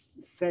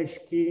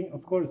Seshki,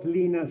 of course,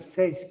 Lina's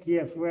Seshki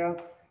as well.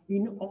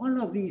 In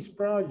all of these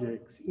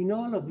projects,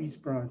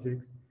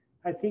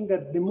 I think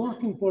that the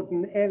most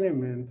important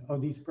element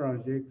of these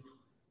projects,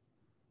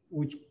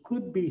 which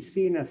could be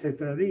seen as a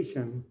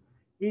tradition,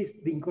 is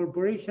the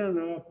incorporation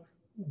of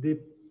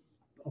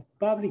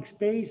public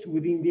space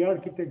within the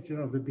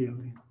architecture of the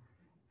building,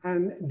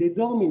 and the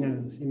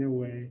dominance, in a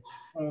way,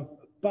 of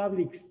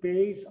public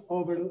space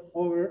over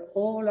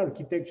all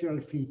architectural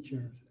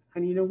features.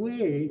 And in a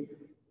way,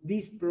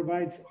 this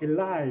provides a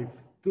life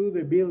to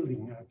the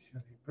building,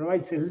 actually,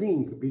 provides a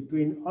link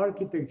between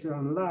architecture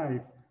and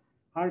life,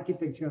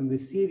 architecture and the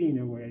city in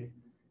a way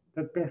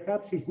that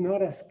perhaps is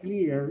not as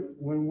clear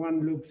when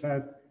one looks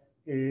at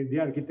the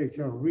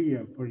architecture of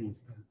Rio, for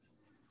instance.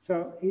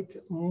 So it's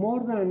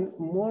more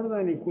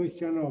than a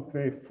question of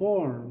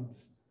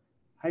forms.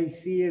 I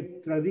see a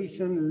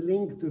tradition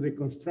linked to the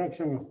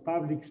construction of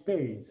public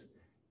space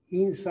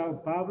in Sao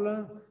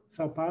Paulo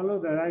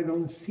that I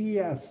don't see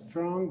as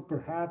strong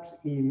perhaps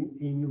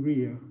in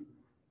Rio.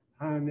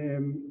 And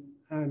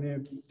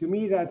to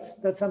me,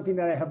 that's something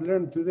that I have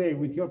learned today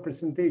with your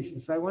presentation.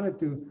 So I wanted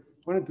to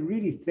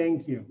really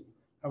thank you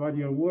about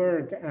your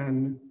work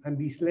and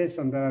this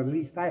lesson that at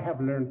least I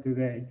have learned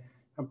today.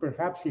 And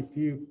perhaps if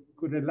you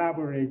could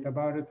elaborate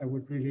about it, I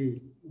would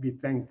really be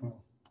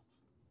thankful.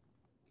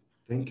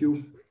 Thank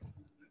you.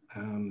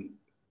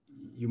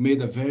 You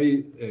made a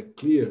very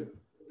clear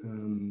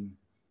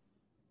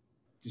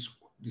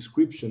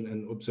description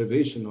and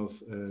observation of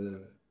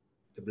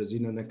the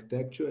Brazilian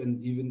architecture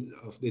and even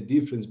of the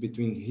difference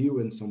between Rio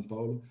and São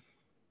Paulo.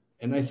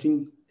 And I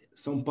think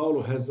São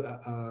Paulo has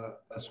a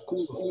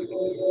school of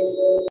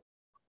architecture.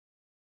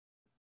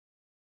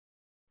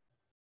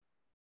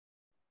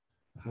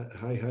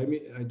 Hi,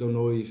 Jaime. I don't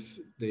know if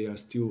they are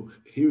still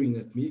hearing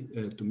at me,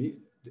 to me.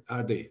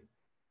 Are they?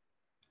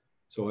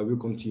 So I will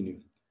continue.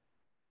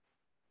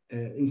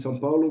 In São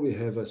Paulo, we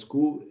have a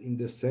school in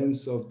the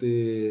sense of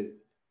the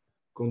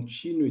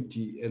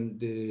continuity and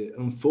the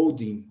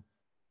unfolding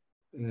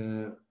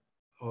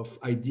of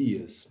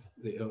ideas,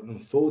 the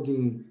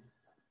unfolding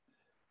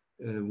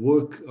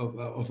work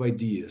of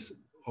ideas,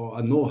 or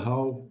a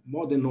know-how,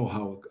 more than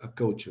know-how, a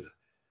culture.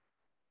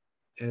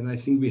 And I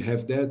think we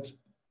have that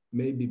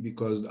maybe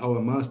because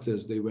our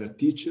masters, they were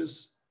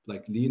teachers,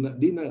 like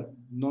Lina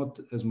not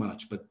as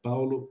much, but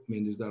Paulo,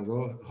 Mendes da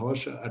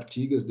Rocha,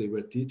 Artigas, they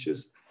were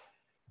teachers.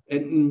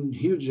 And in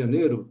Rio de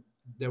Janeiro,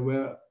 there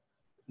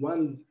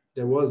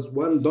was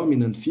one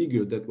dominant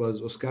figure that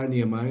was Oscar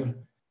Niemeyer,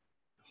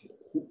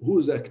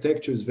 whose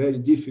architecture is very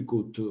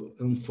difficult to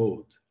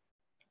unfold.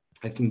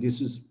 I think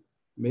this is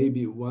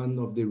maybe one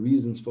of the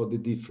reasons for the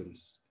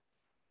difference.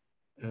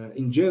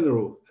 In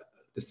general,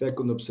 the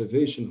second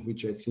observation,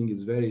 which I think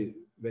is very,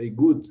 very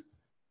good,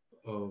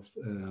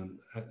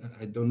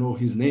 I don't know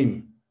his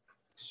name,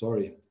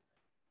 sorry,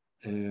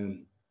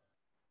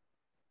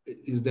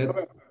 is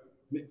that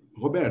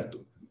Roberto,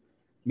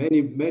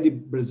 many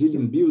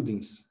Brazilian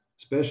buildings,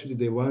 especially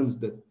the ones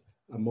that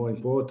are more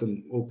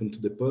important, open to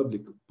the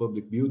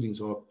public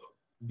buildings or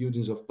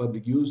buildings of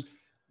public use,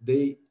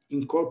 they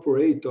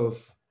incorporate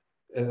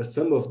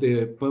some of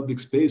the public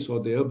space or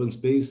the urban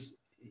space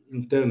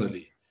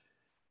internally.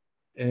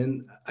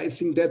 And I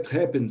think that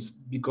happens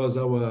because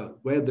our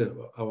weather,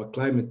 our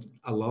climate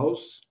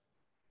allows.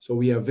 So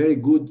we are very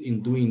good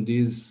in doing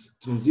this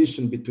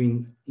transition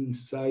between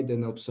inside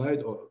and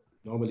outside, or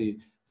normally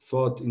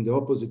thought in the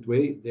opposite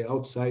way, the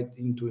outside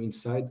into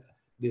inside.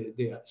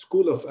 The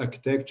School of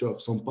Architecture of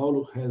São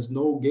Paulo has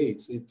no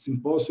gates. It's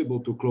impossible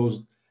to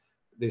close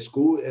the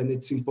school, and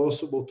it's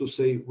impossible to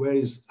say where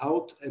is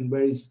out and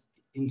where is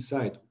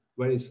inside,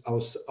 where is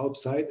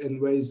outside and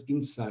where is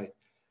inside.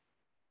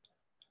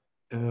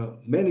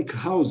 Many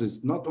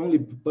houses, not only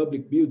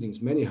public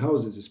buildings, many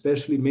houses,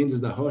 especially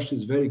Mendes da Rocha,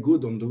 is very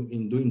good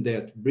in doing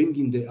that,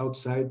 bringing the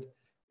outside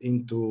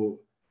into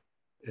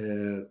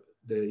the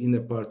inner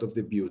part of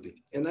the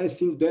building. And I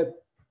think that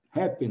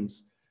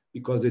happens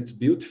because it's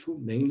beautiful,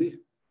 mainly,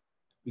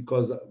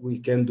 because we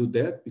can do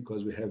that,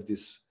 because we have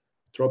this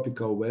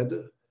tropical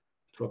weather,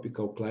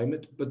 tropical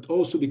climate, but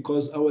also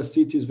because our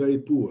city is very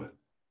poor.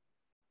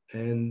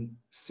 And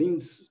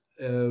since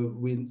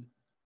we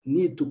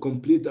need to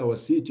complete our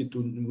city,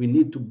 we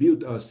need to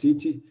build our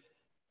city,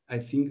 I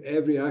think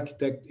every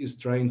architect is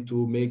trying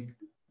to make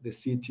the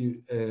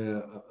city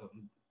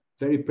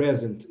very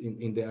present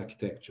in the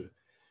architecture.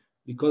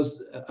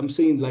 Because I'm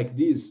saying like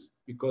this,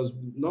 because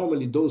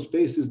normally those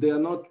spaces, they are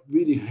not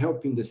really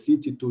helping the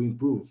city to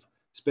improve,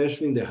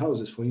 especially in the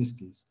houses, for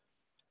instance.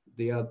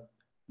 They are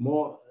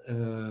more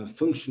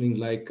functioning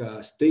like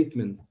a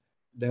statement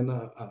than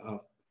a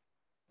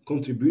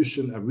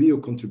contribution, a real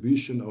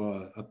contribution,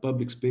 or a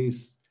public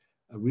space,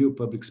 a real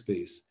public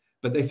space.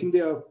 But I think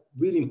they are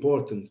really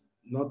important,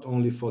 not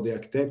only for the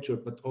architecture,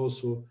 but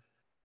also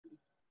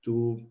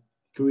to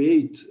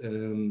create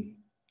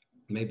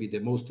maybe the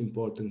most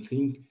important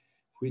thing,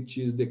 which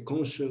is the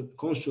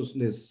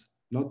consciousness,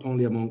 not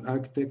only among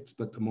architects,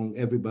 but among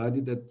everybody,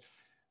 that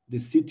the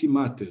city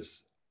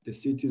matters. The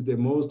city is the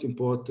most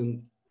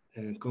important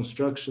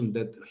construction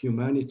that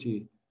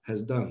humanity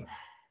has done.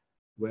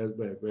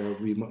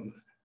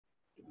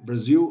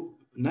 Brazil,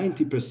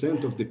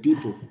 90% of the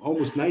people,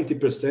 almost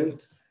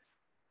 90%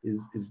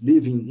 is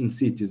living in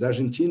cities.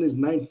 Argentina is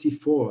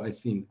 94, I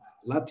think.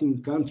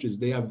 Latin countries,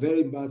 they are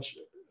very much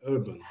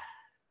urban.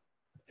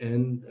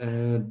 And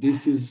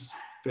this is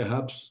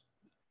perhaps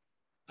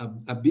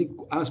a big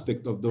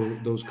aspect of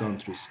those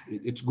countries.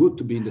 It's good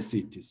to be in the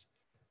cities.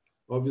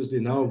 Obviously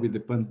now with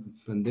the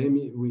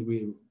pandemic,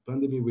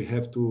 we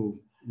have to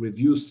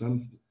review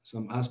some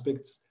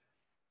aspects,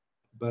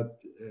 but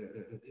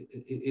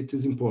it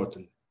is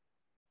important.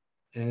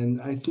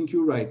 And I think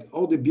you're right.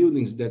 All the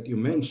buildings that you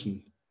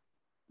mentioned,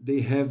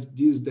 they have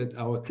this that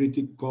our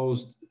critic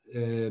calls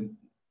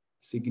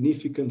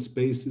significant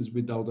spaces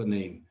without a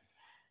name.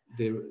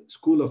 The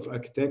School of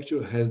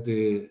Architecture has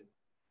the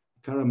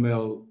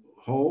Caramel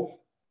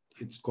Hall.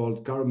 It's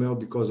called Caramel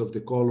because of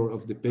the color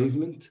of the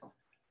pavement.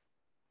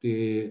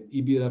 The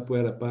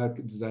Ibirapuera Park,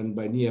 designed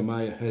by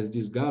Niemeyer, has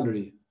this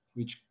gallery,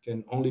 which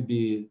can only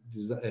be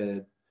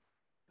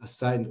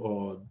assigned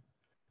or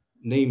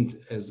named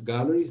as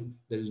gallery.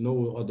 There is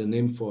no other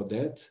name for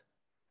that.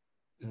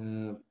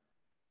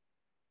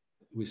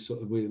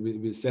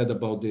 We said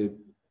about the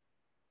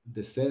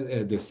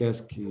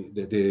SESC,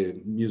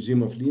 the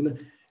Museum of Lina.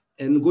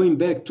 And going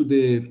back to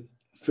the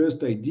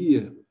first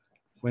idea,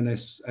 when I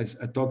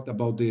talked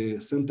about the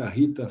Santa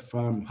Rita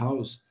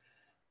farmhouse,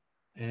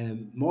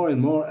 and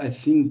more, I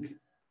think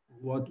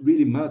what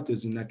really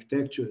matters in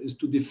architecture is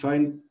to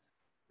define,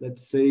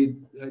 let's say,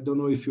 I don't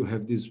know if you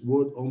have this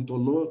word,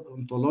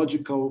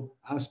 ontological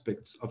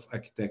aspects of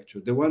architecture,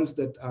 the ones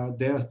that are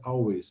there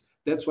always.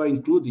 That's why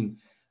including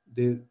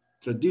the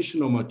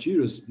traditional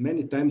materials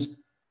many times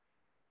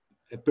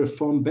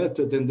perform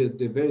better than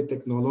the very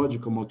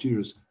technological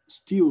materials.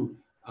 Still,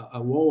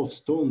 a wall of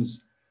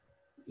stones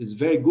is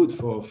very good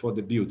for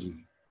the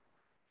building.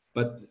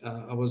 But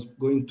I was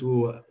going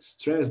to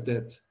stress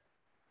that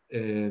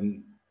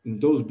in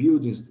those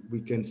buildings,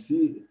 we can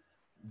see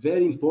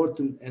very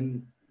important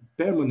and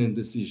permanent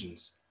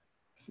decisions,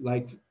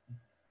 like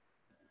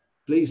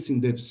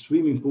placing the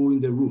swimming pool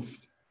in the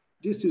roof.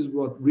 This is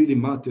what really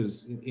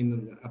matters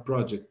in a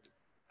project.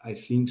 I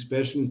think,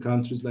 especially in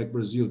countries like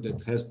Brazil,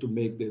 that has to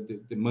make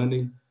the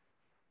money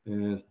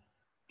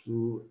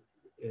to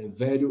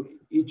value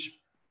each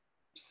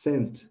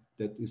cent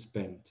that is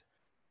spent.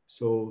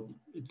 So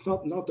it's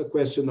not a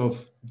question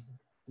of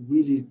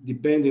really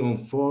depending on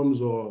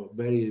forms or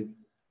very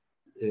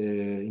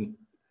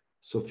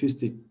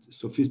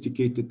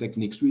sophisticated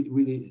techniques.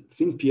 We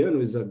think Piano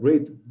is a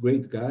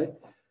great guy,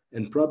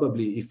 and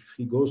probably if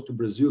he goes to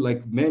Brazil,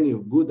 like many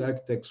good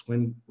architects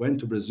went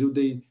to Brazil,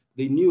 they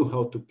knew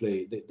how to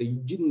play. They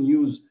didn't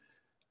use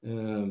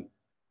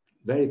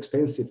very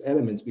expensive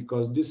elements,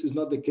 because this is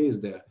not the case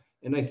there.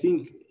 And I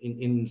think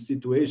in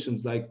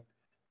situations like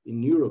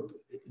in Europe,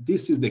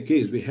 this is the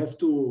case. We have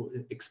to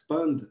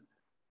expand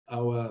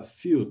our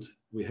field.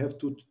 We have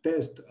to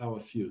test our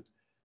field.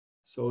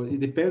 So it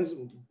depends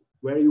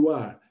where you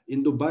are.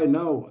 In Dubai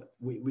now,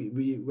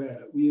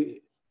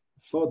 we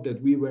thought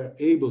that we were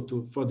able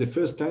to, for the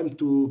first time,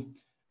 to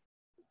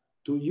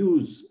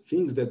use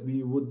things that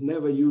we would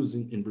never use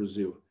in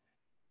Brazil.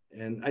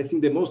 And I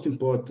think the most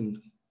important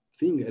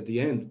thing at the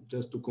end,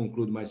 just to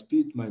conclude my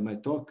speech, my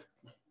talk,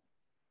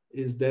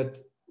 is that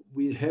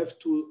we have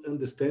to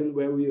understand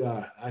where we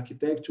are.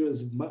 Architecture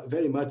is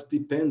very much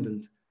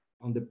dependent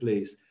on the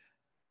place.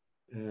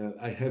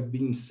 I have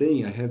been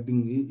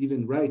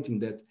even writing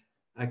that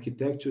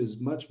architecture is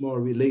much more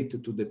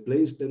related to the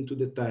place than to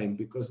the time,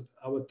 because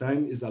our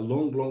time is a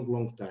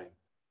long time.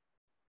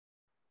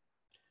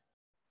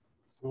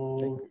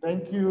 So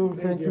thank you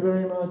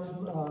very much,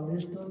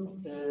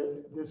 Milton.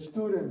 The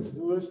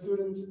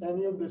students,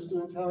 any of the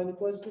students have any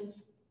questions?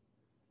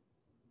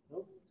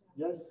 No?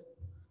 Yes,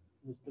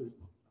 Mr.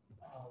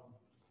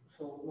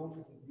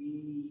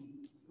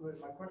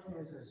 My question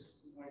is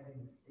when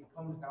it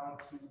comes down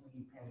to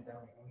the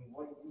pandemic, I mean,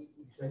 what you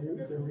said.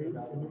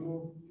 Can you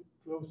move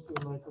close to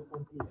the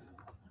microphone, please?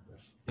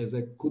 As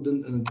I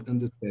couldn't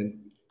understand,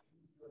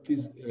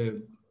 please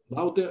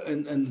louder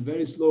and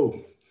very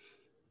slow.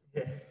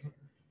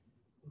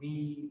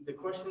 The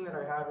question that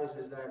I have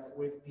is that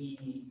with the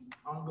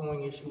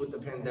ongoing issue with the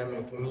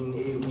pandemic, I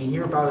mean, we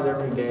hear about it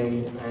every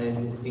day,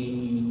 and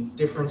the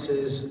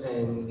differences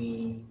and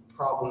the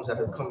problems that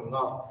are coming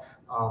up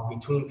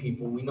between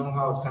people. We know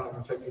how it's kind of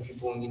affecting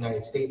people in the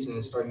United States, and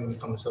it's starting to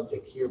become a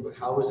subject here, but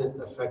how is it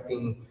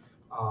affecting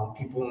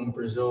people in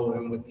Brazil,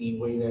 and with the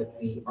way that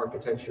the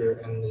architecture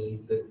and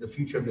the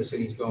future of the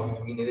city is going?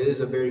 I mean, it is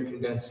a very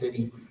condensed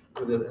city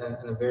with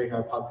a very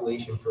high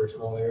population for a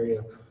small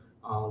area.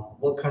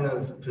 What kind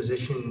of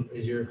position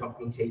is your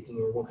company taking,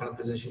 or what kind of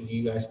position do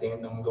you guys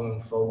stand on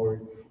going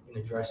forward in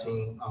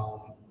addressing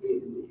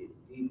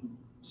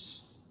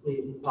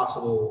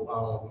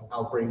possible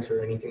outbreaks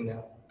or anything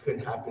that could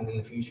happen in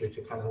the future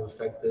to kind of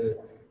affect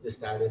the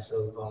status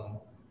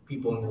of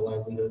people and their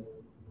livelihood?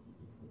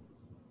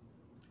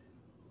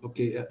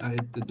 Okay, I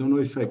don't know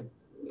if I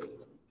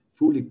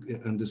fully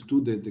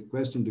understood the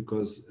question,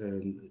 because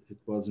it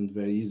wasn't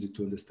very easy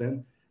to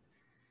understand,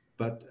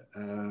 but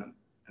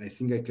I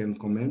think I can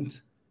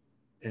comment.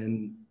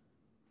 And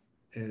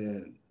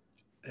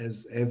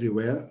as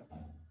everywhere,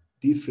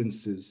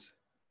 differences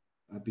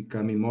are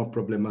becoming more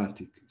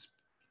problematic.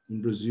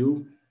 In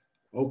Brazil,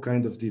 all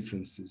kinds of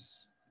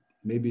differences.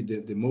 Maybe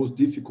the most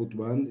difficult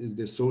one is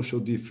the social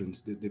difference,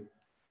 the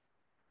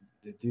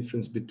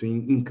difference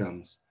between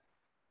incomes.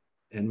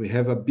 And we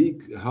have a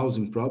big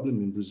housing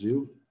problem in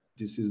Brazil.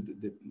 This is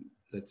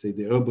let's say,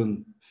 the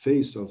urban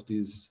face of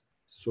this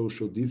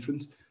social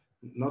difference.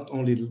 Not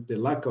only the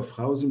lack of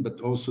housing,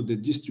 but also the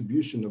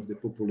distribution of the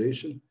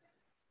population.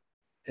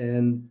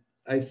 And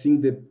I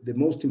think that the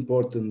most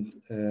important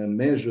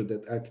measure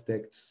that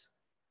architects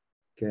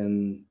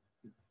can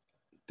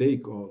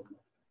take, or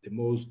the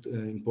most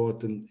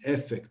important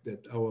effect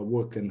that our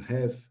work can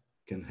have,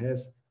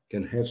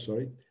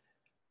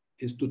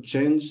 is to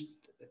change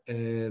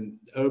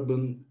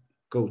urban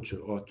culture,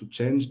 or to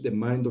change the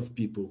mind of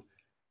people.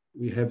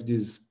 We have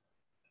this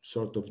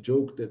sort of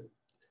joke that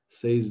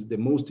says the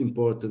most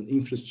important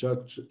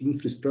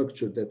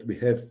infrastructure that we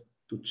have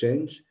to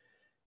change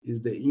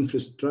is the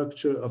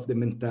infrastructure of the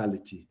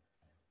mentality.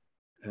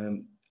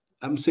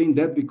 I'm saying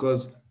that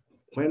because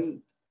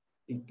when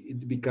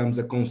it becomes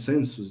a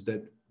consensus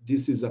that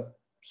this is a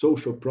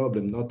social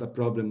problem, not a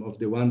problem of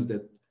the ones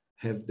that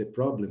have the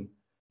problem,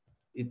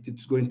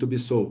 it's going to be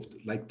solved.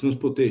 Like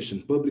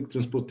transportation, public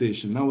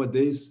transportation.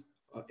 Nowadays,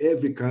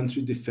 every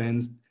country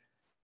defends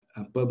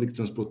public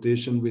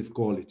transportation with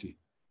quality.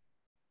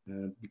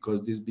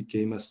 Because this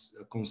became a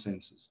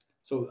consensus.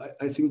 So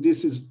I think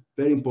this is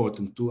very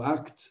important, to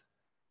act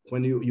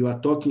when you are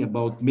talking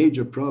about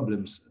major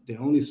problems. The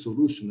only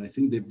solution, I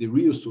think the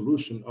real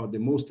solution, or the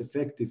most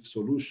effective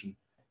solution,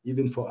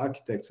 even for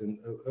architects and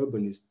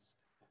urbanists,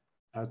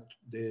 are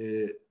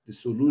the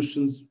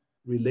solutions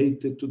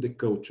related to the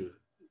culture,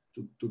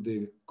 to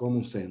the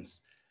common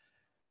sense,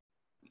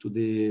 to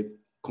the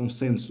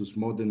consensus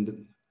more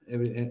than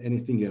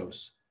anything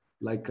else,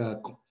 like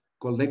a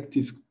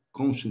collective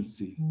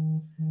consciency.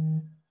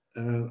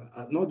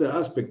 Another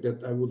aspect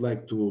that I would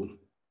like to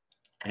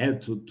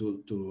add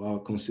to our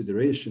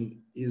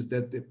consideration is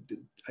that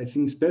I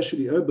think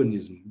especially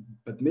urbanism,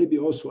 but maybe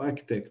also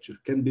architecture,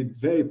 can be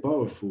very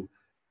powerful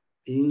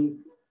in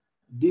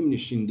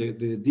diminishing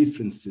the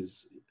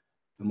differences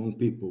among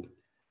people.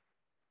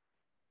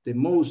 The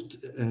most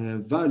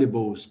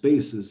valuable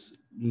spaces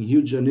in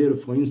Rio de Janeiro,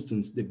 for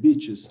instance, the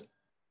beaches,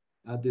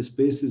 are the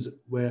spaces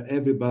where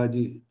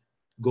everybody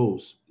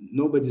goes.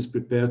 Nobody is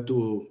prepared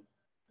to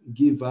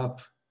give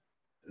up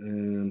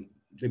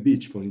the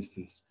beach, for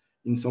instance.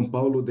 In São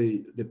Paulo,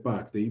 the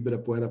park, the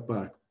Ibirapuera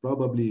Park,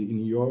 probably in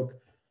New York,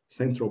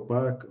 Central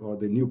Park or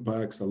the new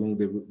parks along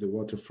the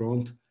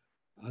waterfront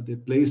are the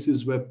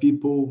places where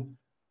people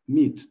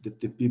meet,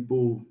 the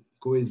people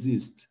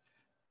coexist.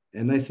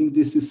 And I think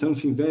this is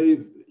something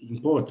very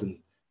important.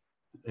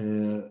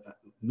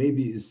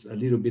 Maybe it's a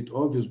little bit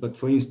obvious, but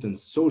for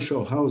instance,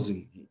 social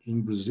housing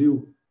in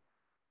Brazil,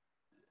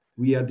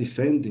 we are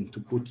defending to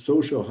put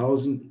social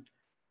housing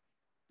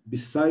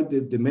beside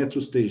the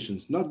metro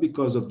stations, not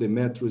because of the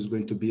metro is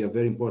going to be a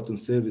very important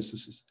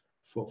service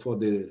for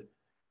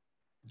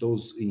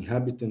those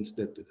inhabitants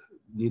that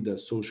need a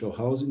social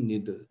housing,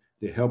 need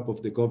the help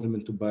of the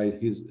government to buy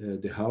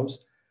the house,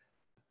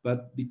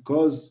 but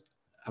because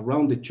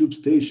around the tube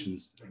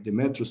stations, the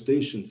metro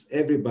stations,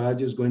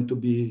 everybody is going to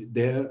be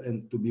there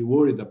and to be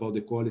worried about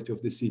the quality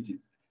of the city.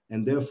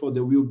 And therefore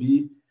there will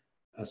be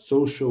a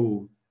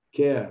social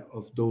care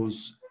of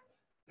those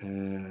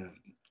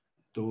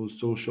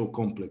social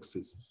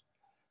complexes.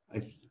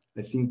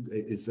 I think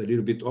it's a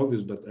little bit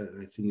obvious, but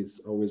I think it's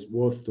always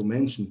worth to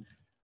mention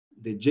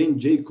the Jane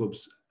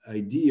Jacobs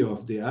idea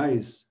of the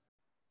eyes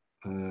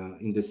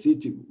in the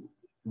city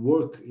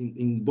work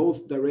in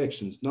both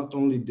directions, not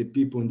only the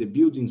people in the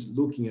buildings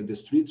looking at the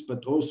streets,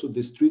 but also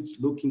the streets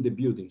looking the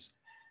buildings.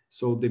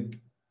 So the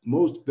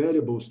most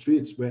valuable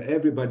streets where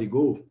everybody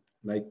go,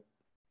 like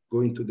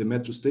going to the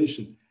metro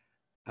station,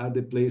 are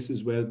the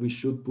places where we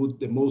should put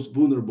the most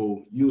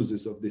vulnerable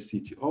users of the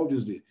city.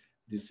 Obviously,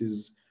 this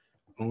is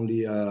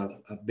only a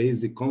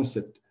basic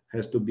concept,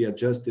 has to be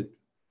adjusted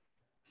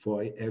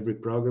for every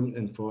program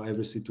and for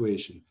every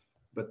situation.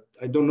 But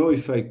I don't know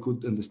if I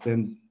could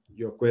understand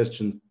your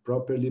question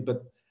properly,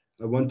 but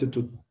I wanted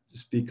to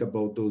speak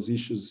about those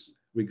issues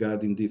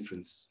regarding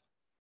difference.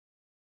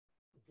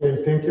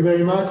 Okay, thank you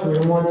very much. We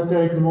don't want to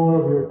take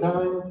more of your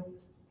time.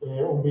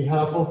 On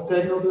behalf of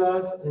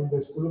Tecnoglass and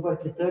the School of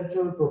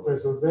Architecture,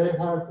 Professor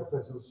Behar,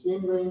 Professor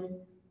Simring,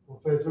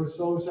 Professor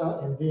Sosa,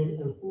 and Dean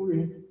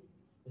El-Huri,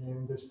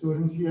 and the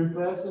students here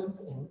present,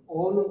 and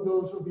all of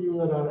those of you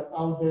that are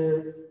out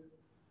there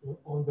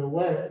on the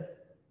web,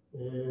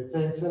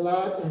 thanks a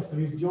lot, and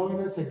please join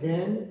us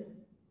again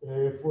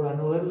for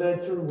another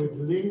lecture with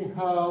Ling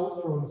Hao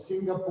from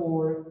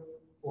Singapore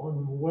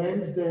on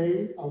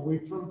Wednesday, a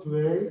week from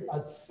today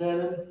at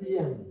 7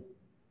 p.m.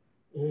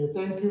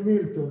 Thank you,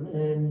 Milton,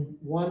 and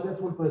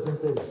wonderful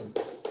presentation.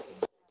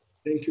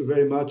 Thank you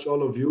very much,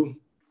 all of you.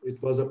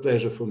 It was a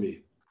pleasure for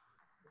me.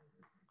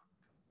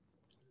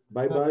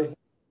 Bye-bye.